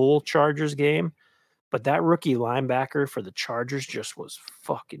full Chargers game. But that rookie linebacker for the Chargers just was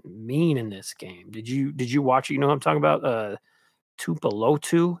fucking mean in this game. Did you watch it? You know what I'm talking about?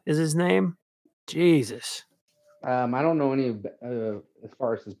 Tupalotu is his name. Jesus. I don't know any as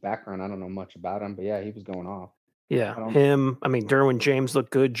far as his background. I don't know much about him. But yeah, he was going off. Yeah, him. I mean, Derwin James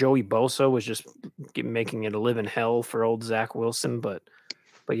looked good. Joey Bosa was just making it a living hell for old Zach Wilson. But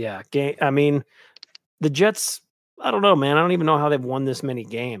yeah, I mean, the Jets. I don't know, man. I don't even know how they've won this many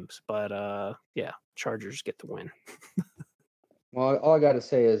games. But yeah, Chargers get the win. Well, all I got to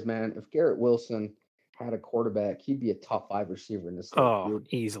say is, man, if Garrett Wilson had a quarterback, he'd be a top 5 receiver in this league. Oh,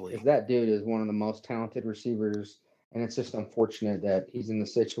 easily. Because that dude is one of the most talented receivers, and it's just unfortunate that he's in the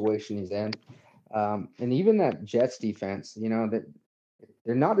situation he's in. And even that Jets defense, that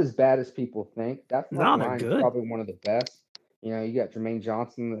they're not as bad as people think. That front line is probably one of the best. You got Jermaine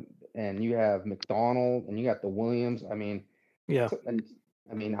Johnson, and you have McDonald, and you got the Williams. I mean, yeah.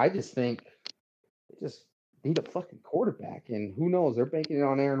 I just think they just need a fucking quarterback, and who knows? They're banking it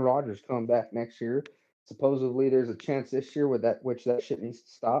on Aaron Rodgers coming back next year. Supposedly, there's a chance this year which that shit needs to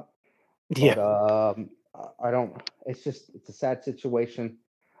stop. Yeah. But I don't. It's a sad situation.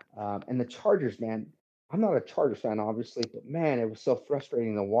 And the Chargers, man, I'm not a Chargers fan, obviously, but man, it was so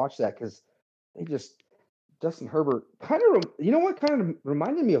frustrating to watch that because Justin Herbert kind of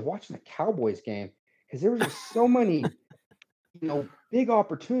reminded me of watching a Cowboys game because there was just so many, big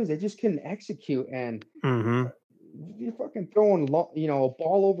opportunities they just couldn't execute, and you're fucking throwing, a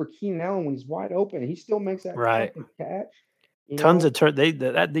ball over Keenan Allen when he's wide open, and he still makes that fucking catch. Tons of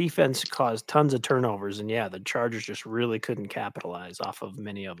that defense caused tons of turnovers, and yeah, the Chargers just really couldn't capitalize off of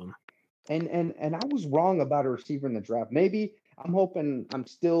many of them. And I was wrong about a receiver in the draft. Maybe I'm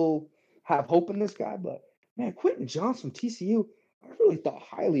still have hope in this guy, but man, Quentin Johnson, TCU, I really thought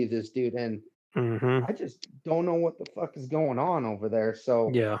highly of this dude, and I just don't know what the fuck is going on over there. So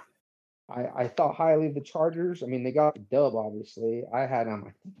yeah, I thought highly of the Chargers. I mean, they got the dub, obviously. I had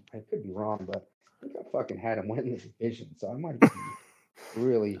them. I could be wrong, but I think I fucking had them winning the division. So I might be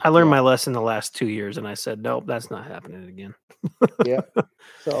really. I learned my lesson the last 2 years, and I said, nope, that's not happening again. Yeah.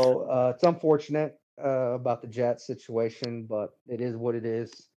 So it's unfortunate about the Jets situation, but it is what it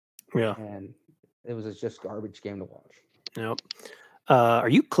is. Yeah. And it was just garbage game to watch. Yep. Are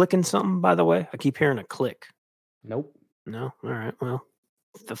you clicking something, by the way? I keep hearing a click. Nope. No? All right. Well,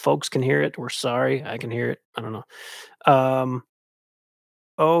 if the folks can hear it, we're sorry. I can hear it. I don't know.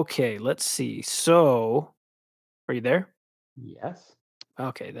 Okay, let's see. So, are you there? Yes.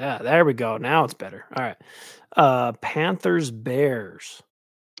 Okay, there we go. Now it's better. All right. Panthers Bears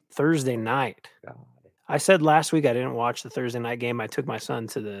Thursday night. God. I said last week I didn't watch the Thursday night game. I took my son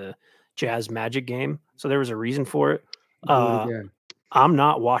to the Jazz Magic game, so there was a reason for it. Do it again. I'm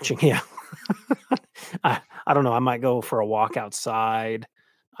not watching. Yeah, I don't know. I might go for a walk outside.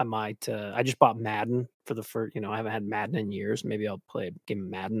 I might. I just bought Madden for the first. I haven't had Madden in years. Maybe I'll play a game of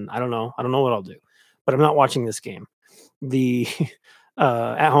Madden. I don't know. I don't know what I'll do, but I'm not watching this game. The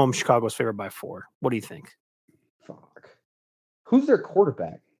at home Chicago's favored by 4. What do you think? Fuck. Who's their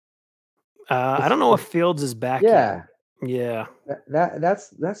quarterback? I don't know if Fields is back yet. Yeah. That's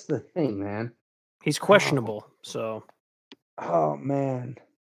the thing, man. He's questionable. So. Oh man.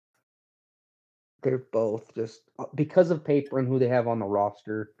 They're both just because of paper and who they have on the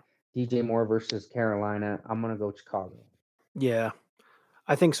roster. DJ Moore versus Carolina. I'm gonna go Chicago. Yeah,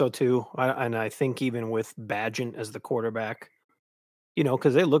 I think so too. I think even with Badgett as the quarterback,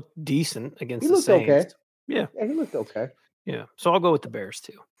 because they looked decent against the Saints. Okay. Yeah, he looked okay. Yeah, so I'll go with the Bears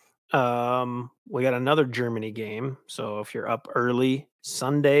too. We got another Germany game. So if you're up early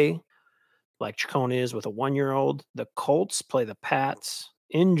Sunday, like Chacon is with a 1-year-old, the Colts play the Pats.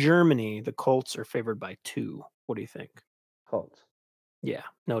 In Germany, the Colts are favored by 2. What do you think? Colts. Yeah,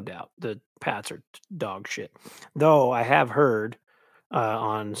 no doubt. The Pats are dog shit. Though I have heard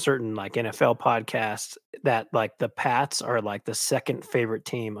on certain like NFL podcasts that like the Pats are like the second favorite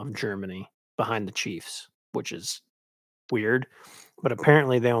team of Germany behind the Chiefs, which is weird. But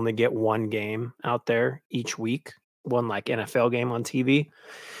apparently they only get one game out there each week, one like NFL game on TV.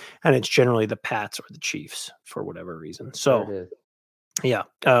 And it's generally the Pats or the Chiefs for whatever reason. So, yeah.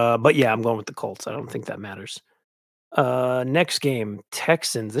 But yeah, I'm going with the Colts. I don't think that matters. Next game,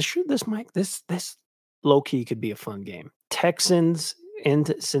 Texans. This low key could be a fun game. Texans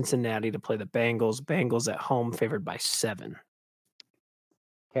into Cincinnati to play the Bengals. Bengals at home favored by 7.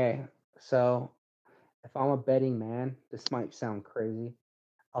 Okay, so if I'm a betting man, this might sound crazy.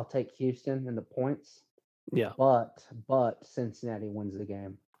 I'll take Houston in the points. Yeah, but Cincinnati wins the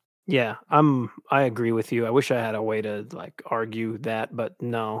game. Yeah, I agree with you. I wish I had a way to like argue that, but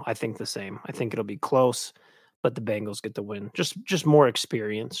no, I think the same. I think it'll be close, but the Bengals get the win. Just more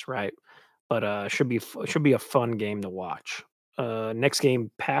experience, right? But should be a fun game to watch. Next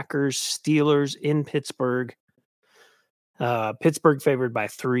game, Packers Steelers in Pittsburgh. Pittsburgh favored by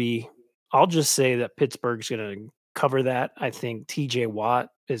 3. I'll just say that Pittsburgh's going to cover that. I think TJ Watt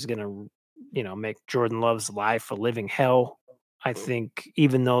is going to, make Jordan Love's life a living hell. I think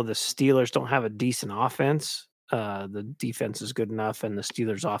even though the Steelers don't have a decent offense, the defense is good enough, and the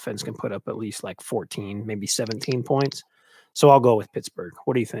Steelers offense can put up at least like 14, maybe 17 points. So I'll go with Pittsburgh.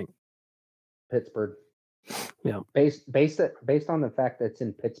 What do you think? Pittsburgh. Yeah. Based on the fact that it's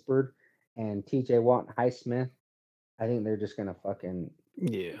in Pittsburgh and TJ Watt and Highsmith, I think they're just gonna fucking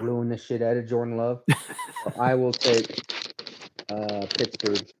ruin the shit out of Jordan Love. So I will take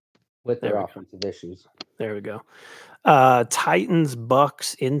Pittsburgh with their offensive issues. There we go. Titans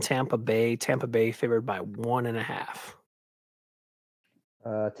Bucks in Tampa Bay. Tampa Bay favored by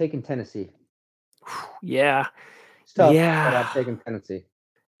 1.5. Taking Tennessee. Yeah. It's tough, yeah. But I'm taking Tennessee.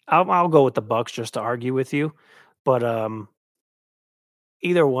 I'll go with the Bucks just to argue with you, but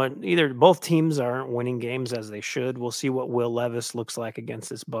both teams aren't winning games as they should. We'll see what Will Levis looks like against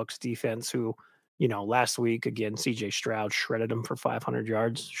this Bucks defense, who, last week again, CJ Stroud shredded him for 500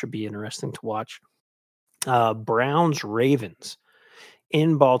 yards. Should be interesting to watch. Browns Ravens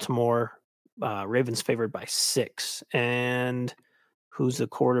in Baltimore. Ravens favored by 6. And who's the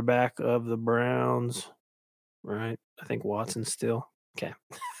quarterback of the Browns? Right, I think Watson still. Okay.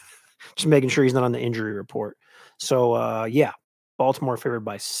 Just making sure he's not on the injury report. So, Baltimore favored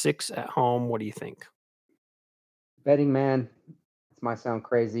by 6 at home. What do you think? Betting man, this might sound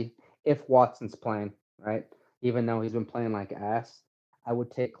crazy. If Watson's playing, right, even though he's been playing like ass, I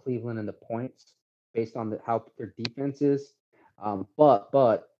would take Cleveland in the points based on how their defense is. But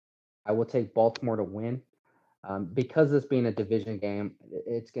I will take Baltimore to win. Because this being a division game,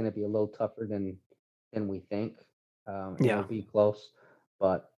 it's going to be a little tougher than we think. It'll be close,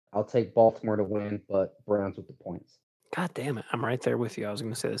 but I'll take Baltimore to win, but Browns with the points. God damn it. I'm right there with you. I was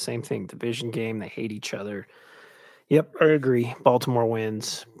going to say the same thing. Division game. They hate each other. Yep, I agree. Baltimore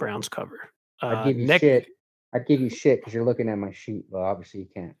wins. Browns cover. I'd give you shit. I'd give you shit because you're looking at my sheet, but obviously you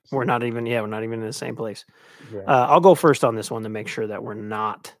can't. So. We're not even in the same place. Yeah. I'll go first on this one to make sure that we're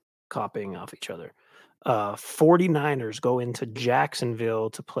not copying off each other. 49ers go into Jacksonville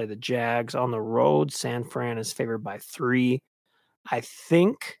to play the Jags on the road. San Fran is favored by 3. I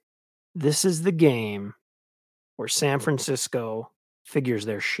think this is the game where San Francisco figures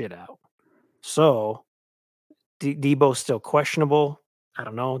their shit out. So Debo's still questionable. I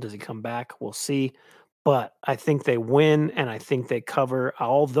don't know. Does he come back? We'll see. But I think they win, and I think they cover,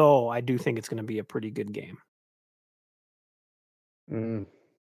 although I do think it's going to be a pretty good game. I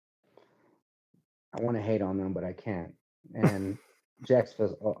want to hate on them, but I can't. And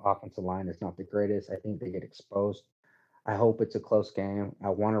Jacksonville's offensive line is not the greatest. I think they get exposed. I hope it's a close game. I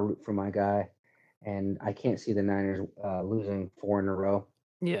want to root for my guy, and I can't see the Niners losing 4 in a row.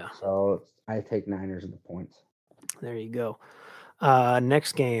 Yeah. So I take Niners in the points. There you go.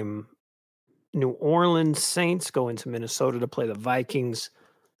 Next game, New Orleans Saints go into Minnesota to play the Vikings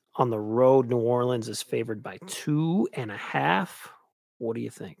on the road. New Orleans is favored by 2.5. What do you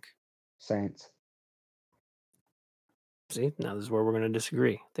think? Saints. See, now this is where we're going to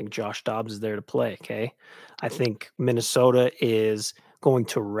disagree. I think Josh Dobbs is there to play, okay? I think Minnesota is going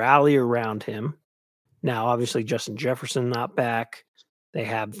to rally around him. Now, obviously, Justin Jefferson not back. They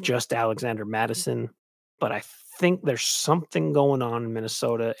have just Alexander Madison. But I think there's something going on in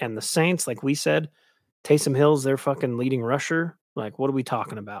Minnesota. And the Saints, like we said, Taysom Hill's their fucking leading rusher. Like, what are we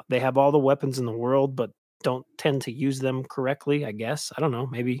talking about? They have all the weapons in the world, but don't tend to use them correctly, I guess. I don't know.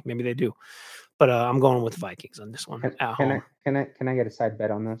 Maybe they do. But I'm going with Vikings on this one. Can I get a side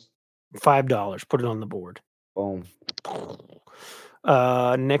bet on this? $5. Put it on the board. Boom.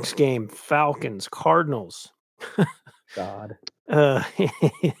 Next game, Falcons, Cardinals. God.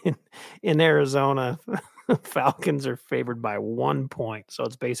 In Arizona, Falcons are favored by 1 point. So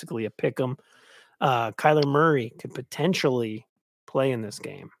it's basically a pick 'em. Kyler Murray could potentially play in this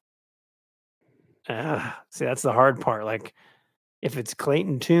game. See, that's the hard part. Like, if it's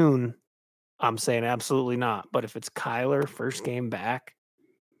Clayton Tune, I'm saying absolutely not. But if it's Kyler, first game back,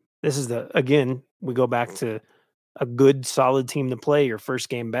 this is again, we go back to a good, solid team to play. Your first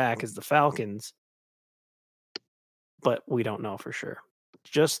game back is the Falcons. But we don't know for sure.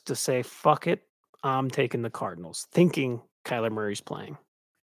 Just to say, fuck it, I'm taking the Cardinals, thinking Kyler Murray's playing.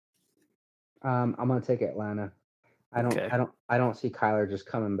 I'm gonna take Atlanta. I don't see Kyler just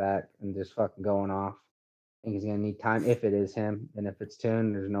coming back and just fucking going off. I think he's gonna need time if it is him, and if it's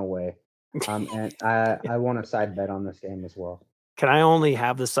Tune, there's no way. And I want a side bet on this game as well. Can I only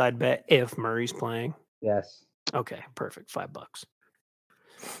have the side bet if Murray's playing? Yes. Okay, perfect. $5.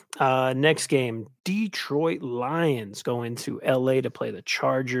 Next game, Detroit Lions go into LA to play the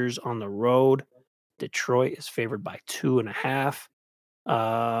Chargers on the road. Detroit is favored by 2.5.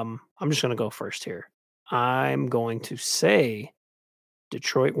 I'm just going to go first here. I'm going to say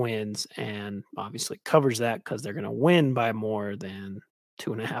Detroit wins and obviously covers that because they're going to win by more than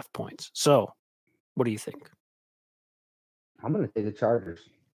 2.5 points. So, what do you think? I'm going to take the Chargers.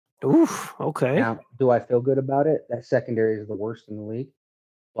 Oof, okay. Now, do I feel good about it? That secondary is the worst in the league.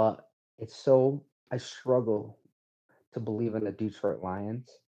 But I struggle to believe in the Detroit Lions.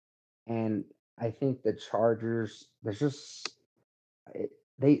 And I think the Chargers,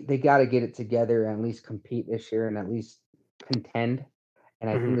 they got to get it together and at least compete this year and at least contend.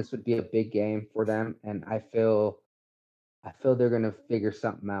 And I think this would be a big game for them. And I feel they're going to figure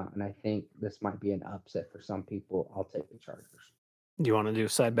something out. And I think this might be an upset for some people. I'll take the Chargers. Do you want to do a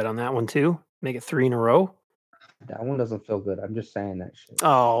side bet on that one too? Make it 3 in a row? That one doesn't feel good. I'm just saying that shit.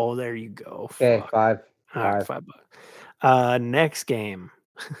 Oh, there you go. Okay, Fuck. 5. All right, $5. Next game.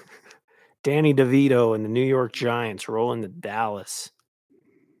 Danny DeVito and the New York Giants roll into Dallas.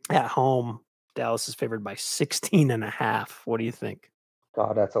 At home, Dallas is favored by 16.5. What do you think?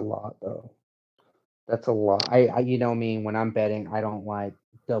 God, that's a lot, though. That's a lot. I you know me, when I'm betting, I don't like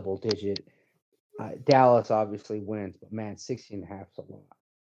double digit. Dallas obviously wins, but man, 16.5 is a lot.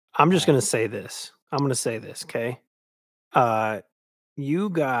 I'm just going to say this. Okay? You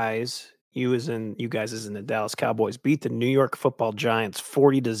guys as in the Dallas Cowboys beat the New York Football Giants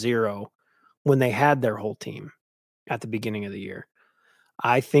 40-0 when they had their whole team at the beginning of the year.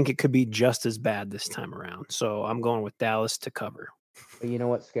 I think it could be just as bad this time around. So I'm going with Dallas to cover. But you know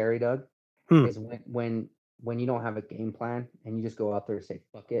what's scary, Doug? Is when you don't have a game plan and you just go out there and say,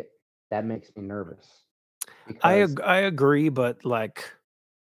 fuck it, that makes me nervous. I agree, but like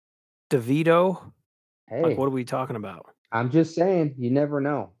DeVito, hey, like what are we talking about? I'm just saying, you never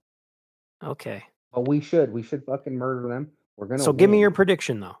know. Okay. But we should fucking murder them. We're gonna. So give me win. your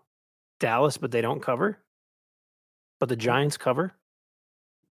prediction though. Dallas, but they don't cover. But the Giants cover.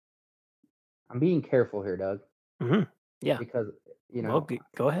 I'm being careful here, Doug. Mm-hmm. Yeah. Because Well,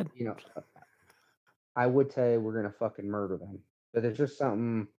 go ahead. I would say we're gonna fucking murder them, but there's just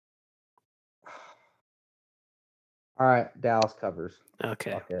something. All right, Dallas covers.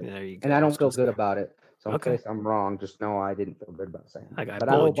 Okay. There you go. And I don't feel good about it. So in Okay. case I'm wrong, just know I didn't feel good about saying it. I But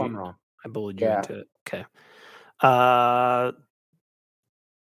I hope I'm wrong. I bullied you into it. Okay.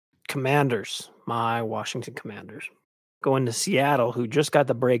 Commanders, my Washington Commanders, going to Seattle, who just got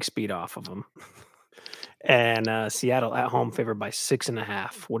the break speed off of them. And Seattle at home favored by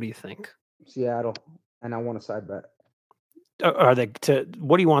 6.5. What do you think? Seattle, and I want a side bet. Are they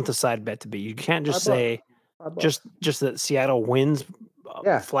what do you want the side bet to be? You can't just say just that Seattle wins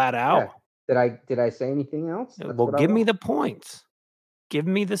flat out. Yeah. Did I say anything else? Well, give me the points. Give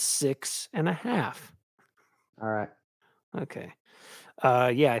me the 6.5. All right. Okay.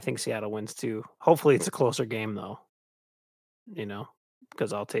 Yeah, I think Seattle wins too. Hopefully it's a closer game though.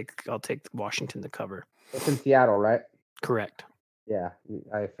 Because I'll take Washington to cover. It's in Seattle, right? Correct. Yeah,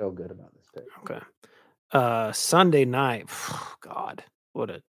 I feel good about this pick. Okay. Sunday night. God, what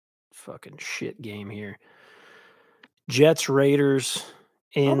a fucking shit game here. Jets Raiders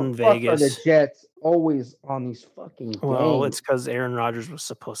in Vegas. Are the Jets always on these fucking games? Well, it's because Aaron Rodgers was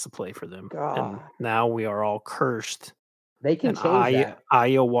supposed to play for them. God. And now we are all cursed. They can change that.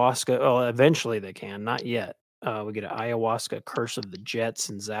 Ayahuasca. Oh, eventually they can. Not yet. We get an ayahuasca curse of the Jets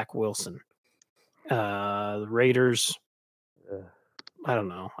and Zach Wilson. The Raiders. I don't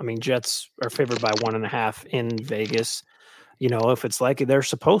know. I mean, Jets are favored by 1.5 in Vegas. If it's like they're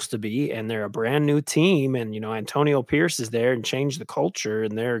supposed to be, and they're a brand new team, and Antonio Pierce is there and changed the culture,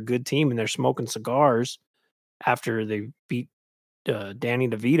 and they're a good team, and they're smoking cigars after they beat Danny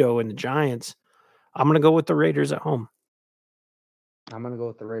DeVito and the Giants. I'm going to go with the Raiders at home. I'm going to go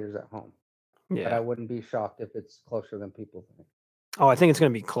with the Raiders at home. Yeah. But I wouldn't be shocked if it's closer than people think. Oh, I think it's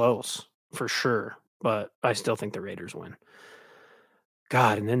going to be close for sure, but I still think the Raiders win.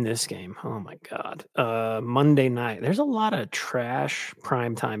 God, and then this game. Oh, my God. Monday night. There's a lot of trash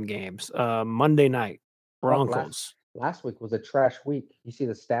primetime games. Monday night, Broncos. Last week was a trash week. You see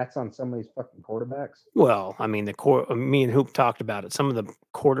the stats on some of these fucking quarterbacks? Well, I mean, me and Hoop talked about it. Some of the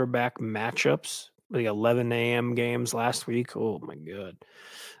quarterback matchups, the 11 a.m. games last week. Oh, my God.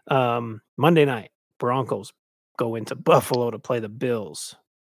 Monday night, Broncos go into Buffalo to play the Bills.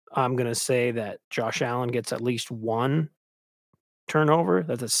 I'm going to say that Josh Allen gets at least one turnover.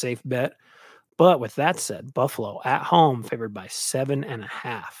 That's a safe bet. But with that said, Buffalo at home favored by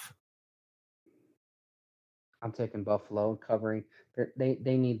 7.5. I'm taking Buffalo covering. They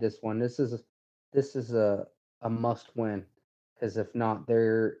need this one. This is a must win, because if not,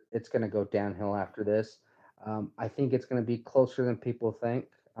 it's going to go downhill after this. I think it's going to be closer than people think.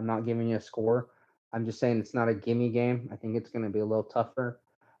 I'm not giving you a score. I'm just saying it's not a gimme game. I think it's going to be a little tougher,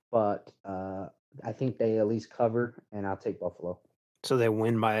 but I think they at least cover, and I'll take Buffalo. So they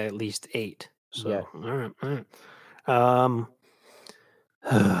win by at least 8. So yeah. All right. God,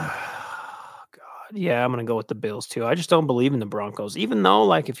 yeah, I'm gonna go with the Bills too. I just don't believe in the Broncos, even though,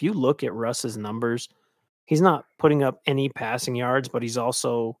 like, if you look at Russ's numbers, he's not putting up any passing yards, but he's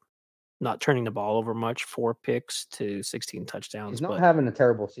also not turning the ball over much. 4 picks to 16 touchdowns. He's not having a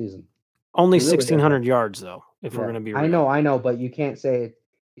terrible season. Only 1,600 yards though. If we're gonna be real. I know, but you can't say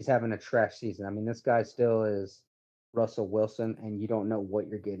he's having a trash season. I mean, this guy still is Russell Wilson, and you don't know what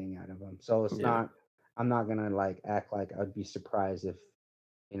you're getting out of him. So it's not. I'm not gonna act like I'd be surprised if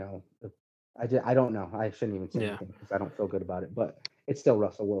I don't know. I shouldn't even say anything because I don't feel good about it. But it's still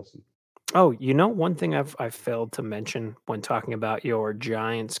Russell Wilson. Oh, one thing I've failed to mention when talking about your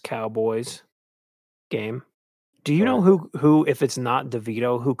Giants Cowboys game. Do you know who, if it's not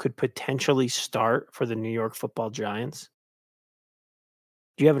DeVito, who could potentially start for the New York Football Giants?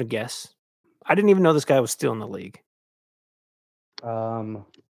 Do you have a guess? I didn't even know this guy was still in the league. Can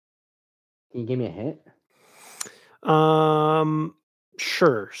you give me a hint?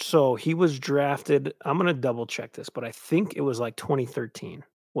 Sure. So he was drafted. I'm going to double check this, but I think it was 2013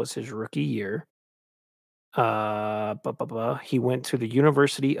 was his rookie year. He went to the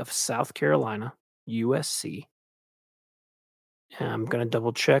University of South Carolina, USC. And I'm going to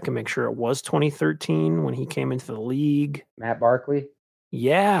double check and make sure it was 2013 when he came into the league. Matt Barkley?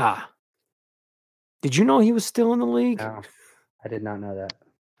 Yeah. Did you know he was still in the league? No, I did not know that.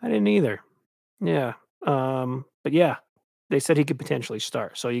 I didn't either. Yeah. But yeah, they said he could potentially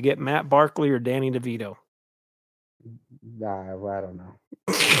start. So you get Matt Barkley or Danny DeVito. Nah, well, I don't know.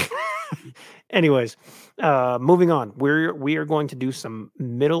 Anyways, moving on. We are going to do some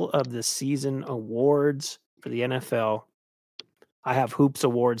middle of the season awards for the NFL. I have Hoops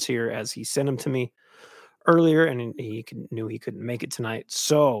Awards here as he sent them to me earlier, and knew he couldn't make it tonight.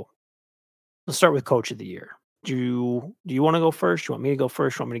 So let's start with Coach of the Year. Do you want to go first? You want me to go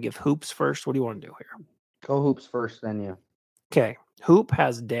first? You want me to give Hoops first? What do you want to do here? Go Hoops first, then you. Okay. Hoop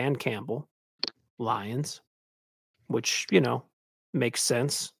has Dan Campbell, Lions, which, makes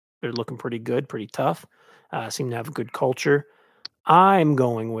sense. They're looking pretty good, pretty tough. Seem to have a good culture. I'm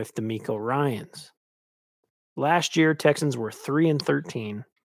going with DeMeco Ryans. Last year, Texans were 3-13.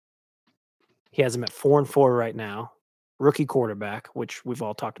 He has them at 4-4 right now. Rookie quarterback, which we've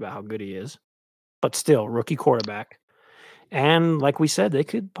all talked about how good he is, but still rookie quarterback. And like we said, they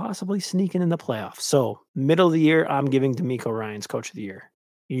could possibly sneak in the playoffs. So middle of the year, I'm giving DeMeco Ryans Coach of the Year.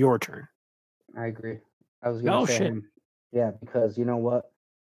 Your turn. I agree. I was going to say shit. him. Yeah, because you know what?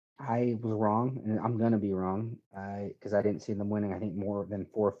 I was wrong, and I'm going to be wrong because I didn't see them winning, I think, more than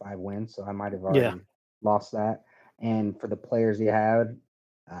 4 or 5 wins. So I might have already lost that. And for the players he had,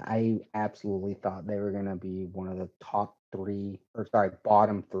 I absolutely thought they were going to be one of the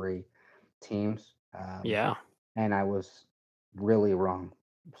bottom 3 teams. And I was really wrong.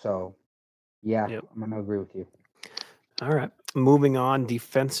 So, yeah, I'm going to agree with you. All right. Moving on,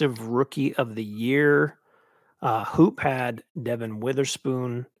 Defensive Rookie of the Year. Hoop had Devin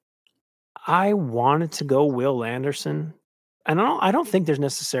Witherspoon. I wanted to go Will Anderson. And I don't think there's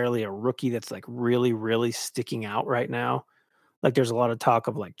necessarily a rookie that's like really, really sticking out right now. Like there's a lot of talk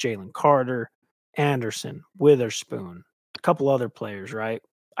of like Jalen Carter, Anderson, Witherspoon, a couple other players, right?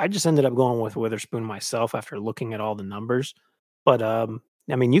 I just ended up going with Witherspoon myself after looking at all the numbers. But I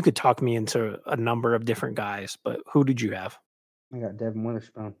mean, you could talk me into a number of different guys, but who did you have? I got Devin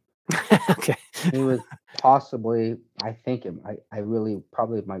Witherspoon. Okay. He was possibly, I think, I really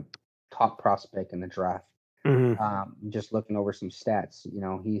probably my top prospect in the draft. Just looking over some stats,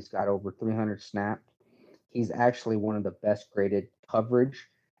 he's got over 300 snaps. He's actually one of the best graded coverage,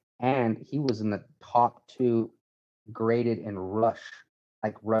 and he was in the top 2 graded in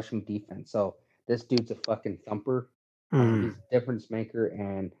rushing defense. So this dude's a fucking thumper. He's a difference maker,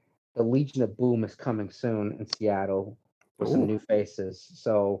 and the Legion of Boom is coming soon in Seattle with some new faces.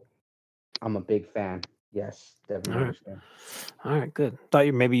 So I'm a big fan. Yes, Devin Witherspoon. All right, good.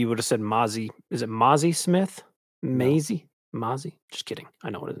 Thought maybe you would have said Mozzie. Is it Mozzie Smith? Maisie? Mozzie? Just kidding. I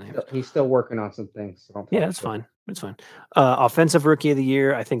know what his name is. He's still working on some things. So yeah, that's fine. It's fine. Offensive Rookie of the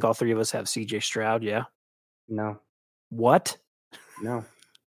Year. I think all 3 of us have CJ Stroud. Yeah. No. What? No.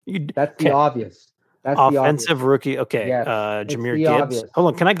 That's the obvious. That's offensive the Rookie. Okay. Yes, Jameer Gibbs. Obvious.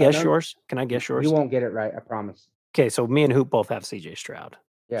 Hold on. Can I guess yours? You won't get it right. I promise. Okay. So me and Hoop both have CJ Stroud.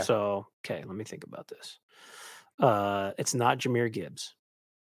 Yeah. So, okay. Let me think about this. It's not Jameer Gibbs.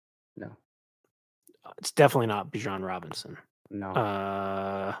 No. It's definitely not Bijan Robinson. No.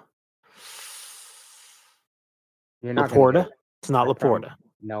 You're not Laporta? It's not Laporta.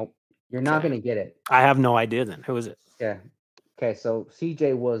 Nope. You're not going to get it. I have no idea then. Who is it? Yeah. Okay. So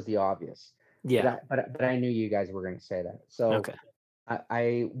CJ was the obvious. Yeah. But I knew you guys were going to say that. So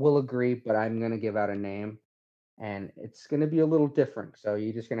I will agree, but I'm going to give out a name, and it's going to be a little different. So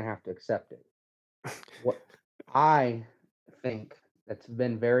you're just going to have to accept it. What I think that's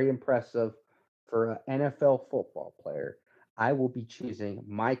been very impressive for an NFL football player, I will be choosing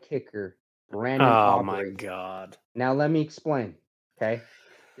my kicker, Brandon Aubrey. Oh, my God. Now, let me explain, okay?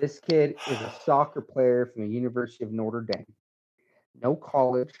 This kid is a soccer player from the University of Notre Dame. No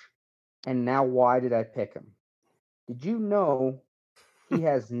college. And now why did I pick him? Did you know he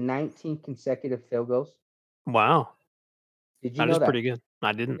has 19 consecutive field goals? Wow. Did you know that? That is pretty good.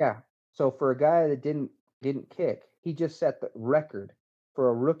 I didn't. Yeah. So for a guy that didn't kick, he just set the record for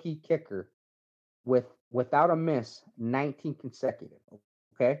a rookie kicker without a miss, 19 consecutive.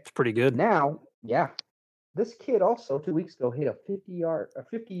 Okay? It's pretty good. Now, yeah. This kid also 2 weeks ago hit a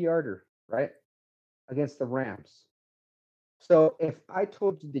 50-yarder, right? Against the Rams. So if I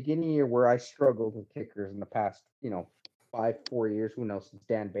told you the beginning of the year where I struggled with kickers in the past, 4 years, who knows, since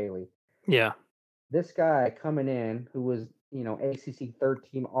Dan Bailey. Yeah. This guy coming in who was, ACC third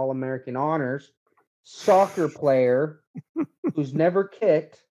team All-American honors, soccer player who's never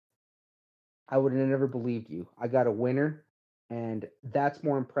kicked, I would have never believed you. I got a winner, and that's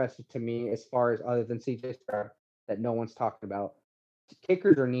more impressive to me as far as other than CJ Stroud that no one's talking about.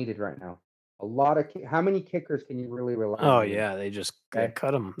 Kickers are needed right now. A lot of how many kickers can you really rely on? Oh, yeah. They just cut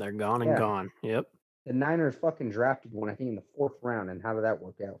them. They're gone and gone. Yep. The Niners fucking drafted one, I think, in the 4th round. And how did that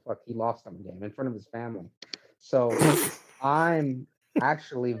work out? Fuck, he lost them a game in front of his family. So I'm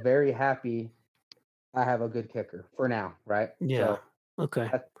actually very happy I have a good kicker for now, right? Yeah. So Okay.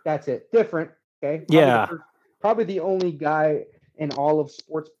 That's it. Different. Okay. Yeah. Probably the only guy in all of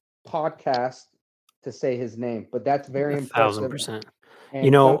sports podcast to say his name, but that's very impressive. 1,000%.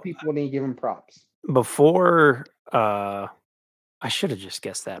 And some people need to give him props. Before, I should have just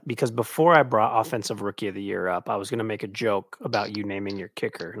guessed that, because before I brought Offensive Rookie of the Year up, I was going to make a joke about you naming your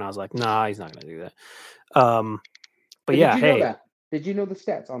kicker, and I was like, nah, he's not going to do that. But yeah, did you know that? Did you know the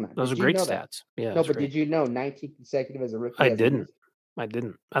stats on that? Those are great stats. Yeah. No, but did you know 19 consecutive as a rookie? I didn't.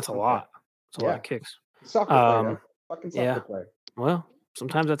 That's a lot. That's a lot of kicks. Soccer player. Fucking soccer player. Well,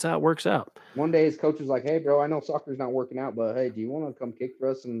 sometimes that's how it works out. One day his coach was like, hey, bro, I know soccer's not working out, but hey, do you want to come kick for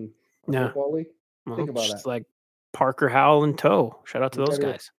us in a football league? Think about that. Like Parker Howell and Toe. Shout out to those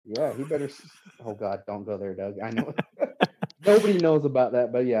guys. Yeah, he better. Oh, God, don't go there, Doug. I know. Nobody knows about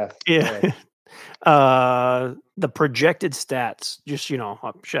that, but yes. Yeah. The projected stats, just,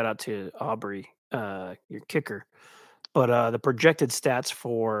 shout out to Aubrey, your kicker. But the projected stats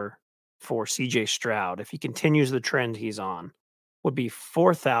for CJ Stroud, if he continues the trend he's on, would be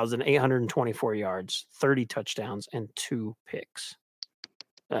 4,824 yards, 30 touchdowns, and 2 picks.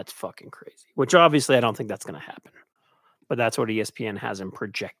 That's fucking crazy. Which obviously I don't think that's going to happen. But that's what ESPN has him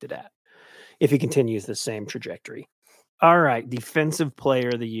projected at, if he continues the same trajectory. All right, Defensive Player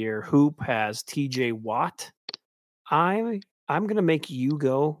of the Year. Hoop has TJ Watt. I'm going to make you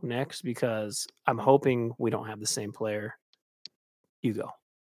go next because I'm hoping we don't have the same player. You go.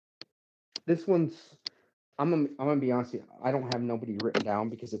 This one's, I'm gonna be honest with you, I don't have nobody written down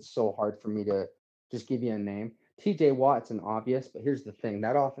because it's so hard for me to just give you a name. TJ Watt's an obvious, but here's the thing.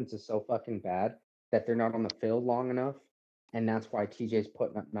 That offense is so fucking bad that they're not on the field long enough, and that's why TJ's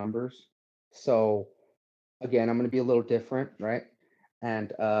putting up numbers. So, again, I'm going to be a little different, right?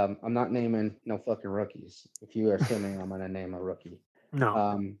 And I'm not naming no fucking rookies. If you are assuming I'm going to name a rookie.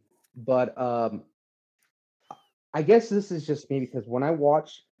 No. But I guess this is just me because when I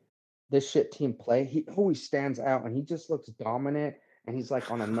watch this shit team play, he always stands out and he just looks dominant and he's like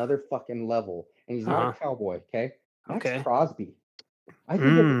on another fucking level. And he's not a cowboy, okay? That's Crosby. I think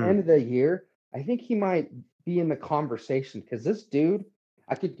at the end of the year, I think he might be in the conversation because this dude,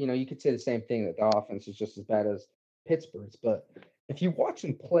 you could say the same thing that the offense is just as bad as Pittsburgh's, but if you watch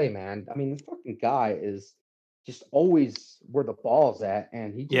him play, man, I mean, the fucking guy is just always where the ball's at,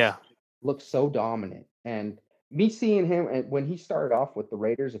 and he just looks so dominant. And me seeing him, and when he started off with the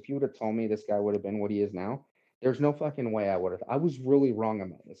Raiders, if you would have told me this guy would have been what he is now, there's no fucking way I would have. I was really wrong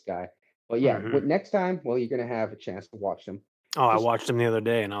about this guy. But yeah, next time, well, you're going to have a chance to watch him. Oh, I watched him the other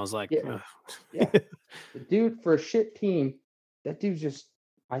day, and I was like, yeah. The dude, for a shit team, that dude's just,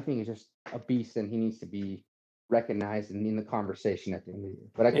 I think, is just a beast, and he needs to be recognized and in the conversation at the end of the year.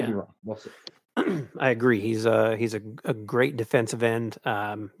 But I could be wrong. We'll see. I agree. He's a great defensive end.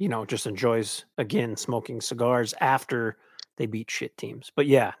 Just enjoys, again, smoking cigars after they beat shit teams. But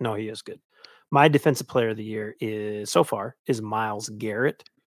yeah, no, he is good. My defensive player of the year is Myles Garrett,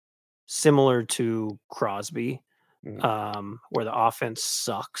 similar to Crosby, where the offense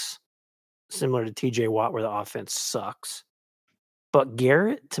sucks. Similar to TJ Watt, where the offense sucks. But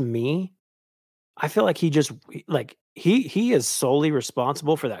Garrett, to me, I feel like he is solely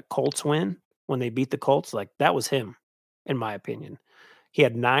responsible for that Colts win when they beat the Colts. Like, that was him, in my opinion. He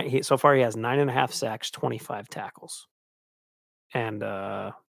had so far he has 9.5 sacks, 25 tackles. And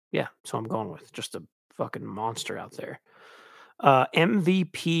so I'm going with just a fucking monster out there.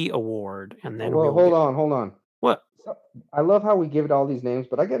 MVP award, and then hold on. What? I love how we give it all these names,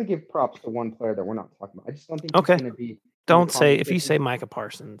 but I got to give props to one player that we're not talking about. I just don't think he's going to be. Don't say, if you say Micah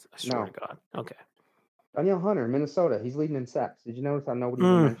Parsons, I swear to God. Okay. Danielle Hunter, Minnesota. He's leading in sacks. Did you notice how nobody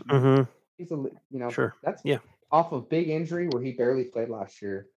mentioned him? He's sure. That's off of big injury where he barely played last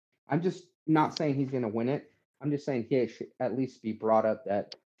year. I'm just not saying he's going to win it. I'm just saying he should at least be brought up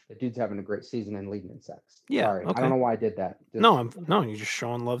that the dude's having a great season and leading in sacks. Yeah. Sorry. Okay. I don't know why I did that. You're just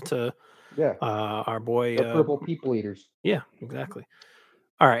showing love to our boy. The purple people eaters. Yeah, exactly.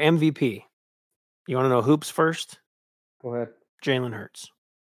 All right, MVP. You want to know Hoops first? Go ahead. Jalen Hurts.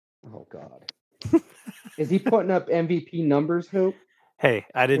 Oh God. Is he putting up MVP numbers, Hoop? Hey,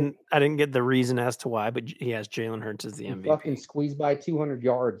 I didn't get the reason as to why, but he has Jalen Hurts as the MVP. Fucking squeezed by 200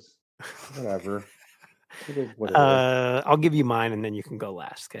 yards. Whatever. It is what it is. I'll give you mine, and then you can go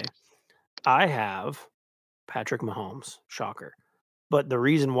last. Okay. I have Patrick Mahomes. Shocker. But the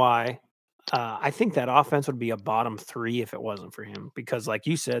reason why I think that offense would be a bottom 3 if it wasn't for him, because, like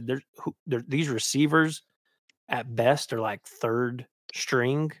you said, these receivers at best are like third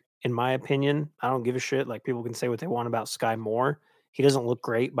string. In my opinion, I don't give a shit. Like, people can say what they want about Sky Moore. He doesn't look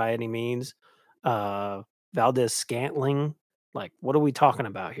great by any means. Valdez Scantling, like, what are we talking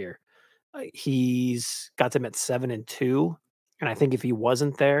about here? He's got them at 7-2, And I think if he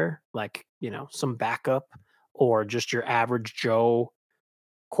wasn't there, like, some backup or just your average Joe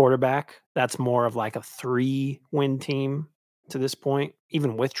quarterback, that's more of like a 3-win team to this point,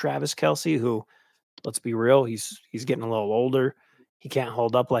 even with Travis Kelce, who, let's be real, he's getting a little older. He can't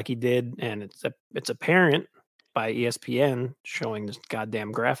hold up like he did. And it's apparent by ESPN showing this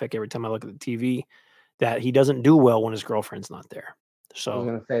goddamn graphic every time I look at the TV that he doesn't do well when his girlfriend's not there. I was So,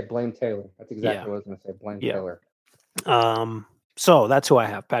 going to say blame Taylor. That's exactly what I was going to say. Blame Yeah. Taylor. so that's who I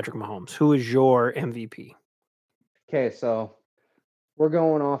have, Patrick Mahomes. Who is your MVP? Okay, so we're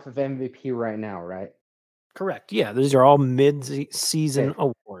going off of MVP right now, right? Correct. Yeah, these are all mid-season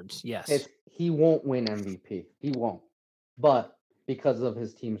awards. Yes. He won't win MVP. He won't. But because of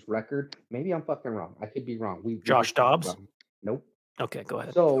his team's record, maybe I'm fucking wrong. I could be wrong. We Josh just talked Dobbs? about him. Nope. Okay, go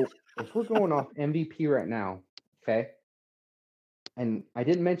ahead. So if we're going off MVP right now, okay, and I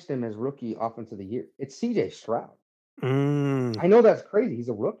didn't mention him as rookie offensive of the year, it's CJ Stroud. I know that's crazy. He's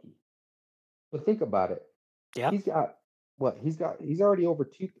a rookie. But think about it. Yeah. He's got what? He's already over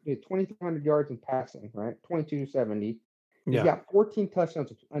 2,300 yards in passing, right? 2270. He's got 14 touchdowns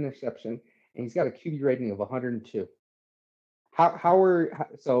with interception, and he's got a QB rating of 102.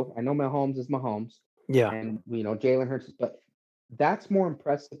 So I know Mahomes is Mahomes. Yeah. And Jalen Hurts, but that's more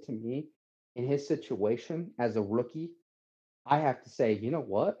impressive to me in his situation as a rookie. I have to say, you know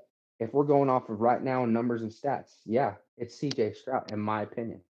what? If we're going off of right now numbers and stats, yeah, it's CJ Stroud, in my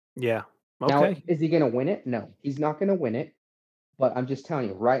opinion. Yeah. Okay. Now, is he going to win it? No, he's not going to win it. But I'm just telling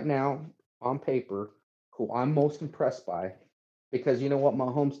you, right now, on paper, who I'm most impressed by, because you know what?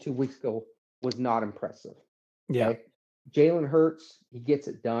 Mahomes 2 weeks ago was not impressive. Yeah. Okay? Jalen Hurts, he gets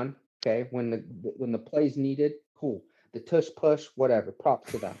it done. Okay, when the play's needed, cool. The tush push, whatever.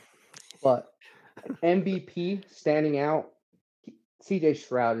 Props to them. But MVP standing out, CJ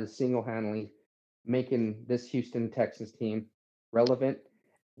Stroud is single-handedly making this Houston Texans team relevant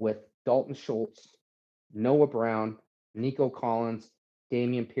with Dalton Schultz, Noah Brown, Nico Collins,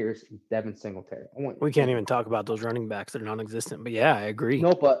 Damian Pierce, and Devin Singletary. We can't even talk about those running backs. They're non-existent. But yeah, I agree.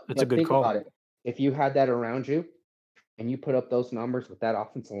 No, but it's a good think call. about it. If you had that around you and you put up those numbers with that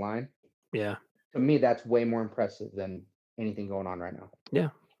offensive line, yeah, to me, that's way more impressive than anything going on right now. Yeah.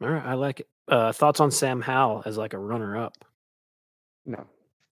 All right. I like it. Thoughts on Sam Howell as like a runner-up? No.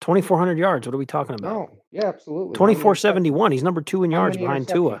 2,400 yards. What are we talking about? No. Yeah, absolutely. 2,471. He's number 2 in yards behind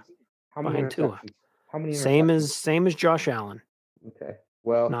Tua. How many Tua? How many? Same as Josh Allen. Okay.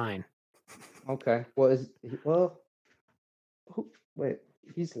 Well. 9. Okay. Wait.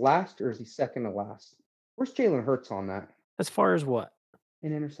 He's last or is he second to last? Where's Jalen Hurts on that? As far as what?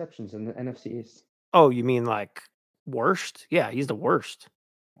 In interceptions in the NFC East. Oh, you mean like worst? Yeah, he's the worst.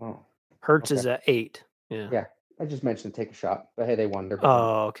 Oh. Hurts is at 8. Yeah. Yeah. I just mentioned take a shot, but hey, they won.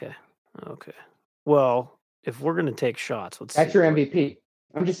 Oh, okay. Okay. Well, if we're gonna take shots, that's your MVP.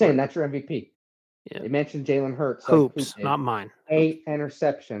 I'm just saying that's your MVP. Yeah. They mentioned Jalen Hurts. Hoops, not mine. 8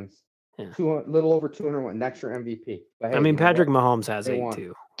 interceptions. Yeah. Little over 201. That's your MVP. But hey, I mean, Patrick Mahomes has 8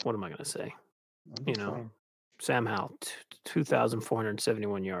 too. What am I gonna say? Sam Howell,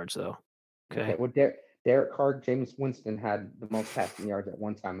 2,471 yards though. Okay. Well, Derek Carr, James Winston had the most passing yards at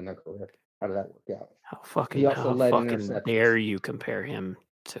one time in their career. How did that work out? How fucking dare you compare him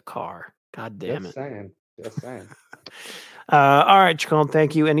to Carr? God damn it. Just saying. All right, Chacon,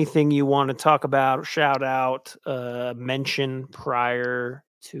 thank you. Anything you want to talk about, shout out, mention prior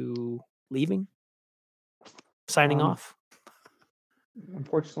to leaving? Signing off?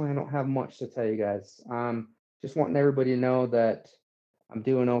 Unfortunately, I don't have much to tell you guys. Just wanting everybody to know that I'm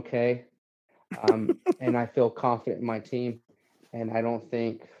doing okay. And I feel confident in my team. And I don't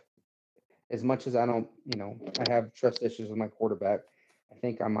think, as much as I don't, I have trust issues with my quarterback, I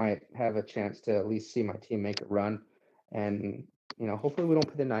think I might have a chance to at least see my team make a run. And, hopefully we don't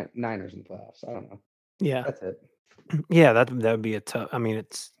put the Niners in the playoffs. I don't know. Yeah. That's it. Yeah, that would be a tough, I mean,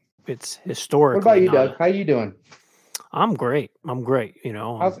 it's historic. What about you, Doug? How you doing? I'm great.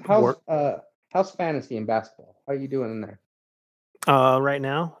 How's fantasy and basketball? How are you doing in there? Right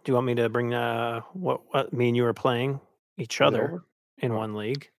now, do you want me to bring what me and you are playing each other in one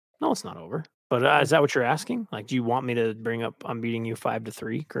league? No, it's not over. But is that what you're asking? Like, do you want me to bring up? I'm beating you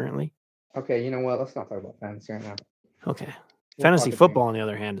 5-3 currently. Okay, you know what? Let's not talk about fantasy right now. Okay, fantasy football on the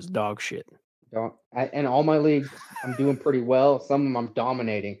other hand is dog shit. In all my leagues, I'm doing pretty well. Some of them I'm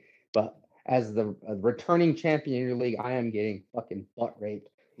dominating, but as the returning champion in your league, I am getting fucking butt raped.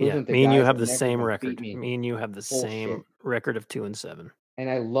 Yeah, me and you have the same record. Me and you have the same record of 2-7. And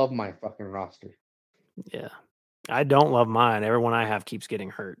I love my fucking roster. Yeah, I don't love mine. Everyone I have keeps getting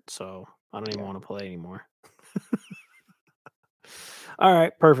hurt, so I don't even want to play anymore. All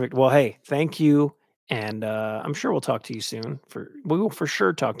right, perfect. Well, hey, thank you. And I'm sure we'll talk to you soon. We will for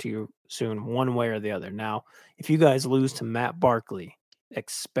sure talk to you soon, one way or the other. Now, if you guys lose to Matt Barkley,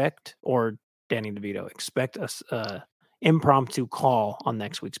 or Danny DeVito, expect a impromptu call on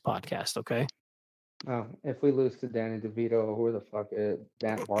next week's podcast, okay? If we lose to Danny DeVito, who the fuck is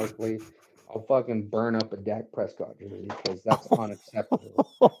Matt Barkley, I'll fucking burn up a Dak Prescott jersey because that's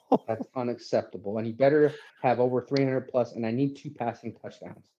unacceptable. That's unacceptable. And he better have over 300 plus, and I need 2 passing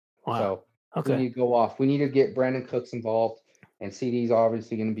touchdowns. Wow. So Okay. we need to go off. We need to get Brandon Cooks involved, and CD's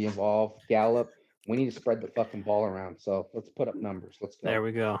obviously going to be involved. Gallup. We need to spread the fucking ball around. So let's put up numbers. Let's go. There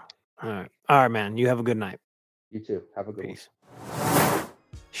we go. All right, man. You have a good night. You too. Have a good Peace.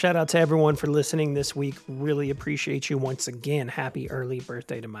 Shout out to everyone for listening this week. Really appreciate you. Once again, happy early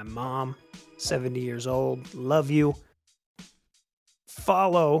birthday to my mom, 70 years old. Love you.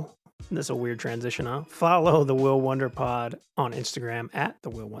 Follow, this is a weird transition, huh? Follow the Will Wonder Pod on Instagram at the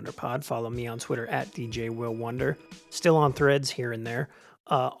Will Wonder Pod. Follow me on Twitter at DJ Will Wonder. Still on Threads here and there.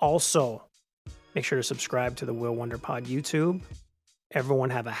 Also, make sure to subscribe to the Will Wonder Pod YouTube. Everyone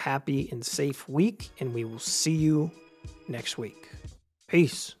have a happy and safe week, and we will see you next week.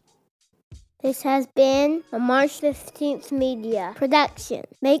 Peace. This has been a March 15th Media production.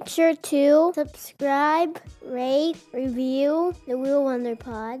 Make sure to subscribe, rate, review the Will Wonder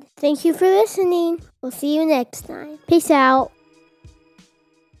Pod. Thank you for listening. We'll see you next time. Peace out.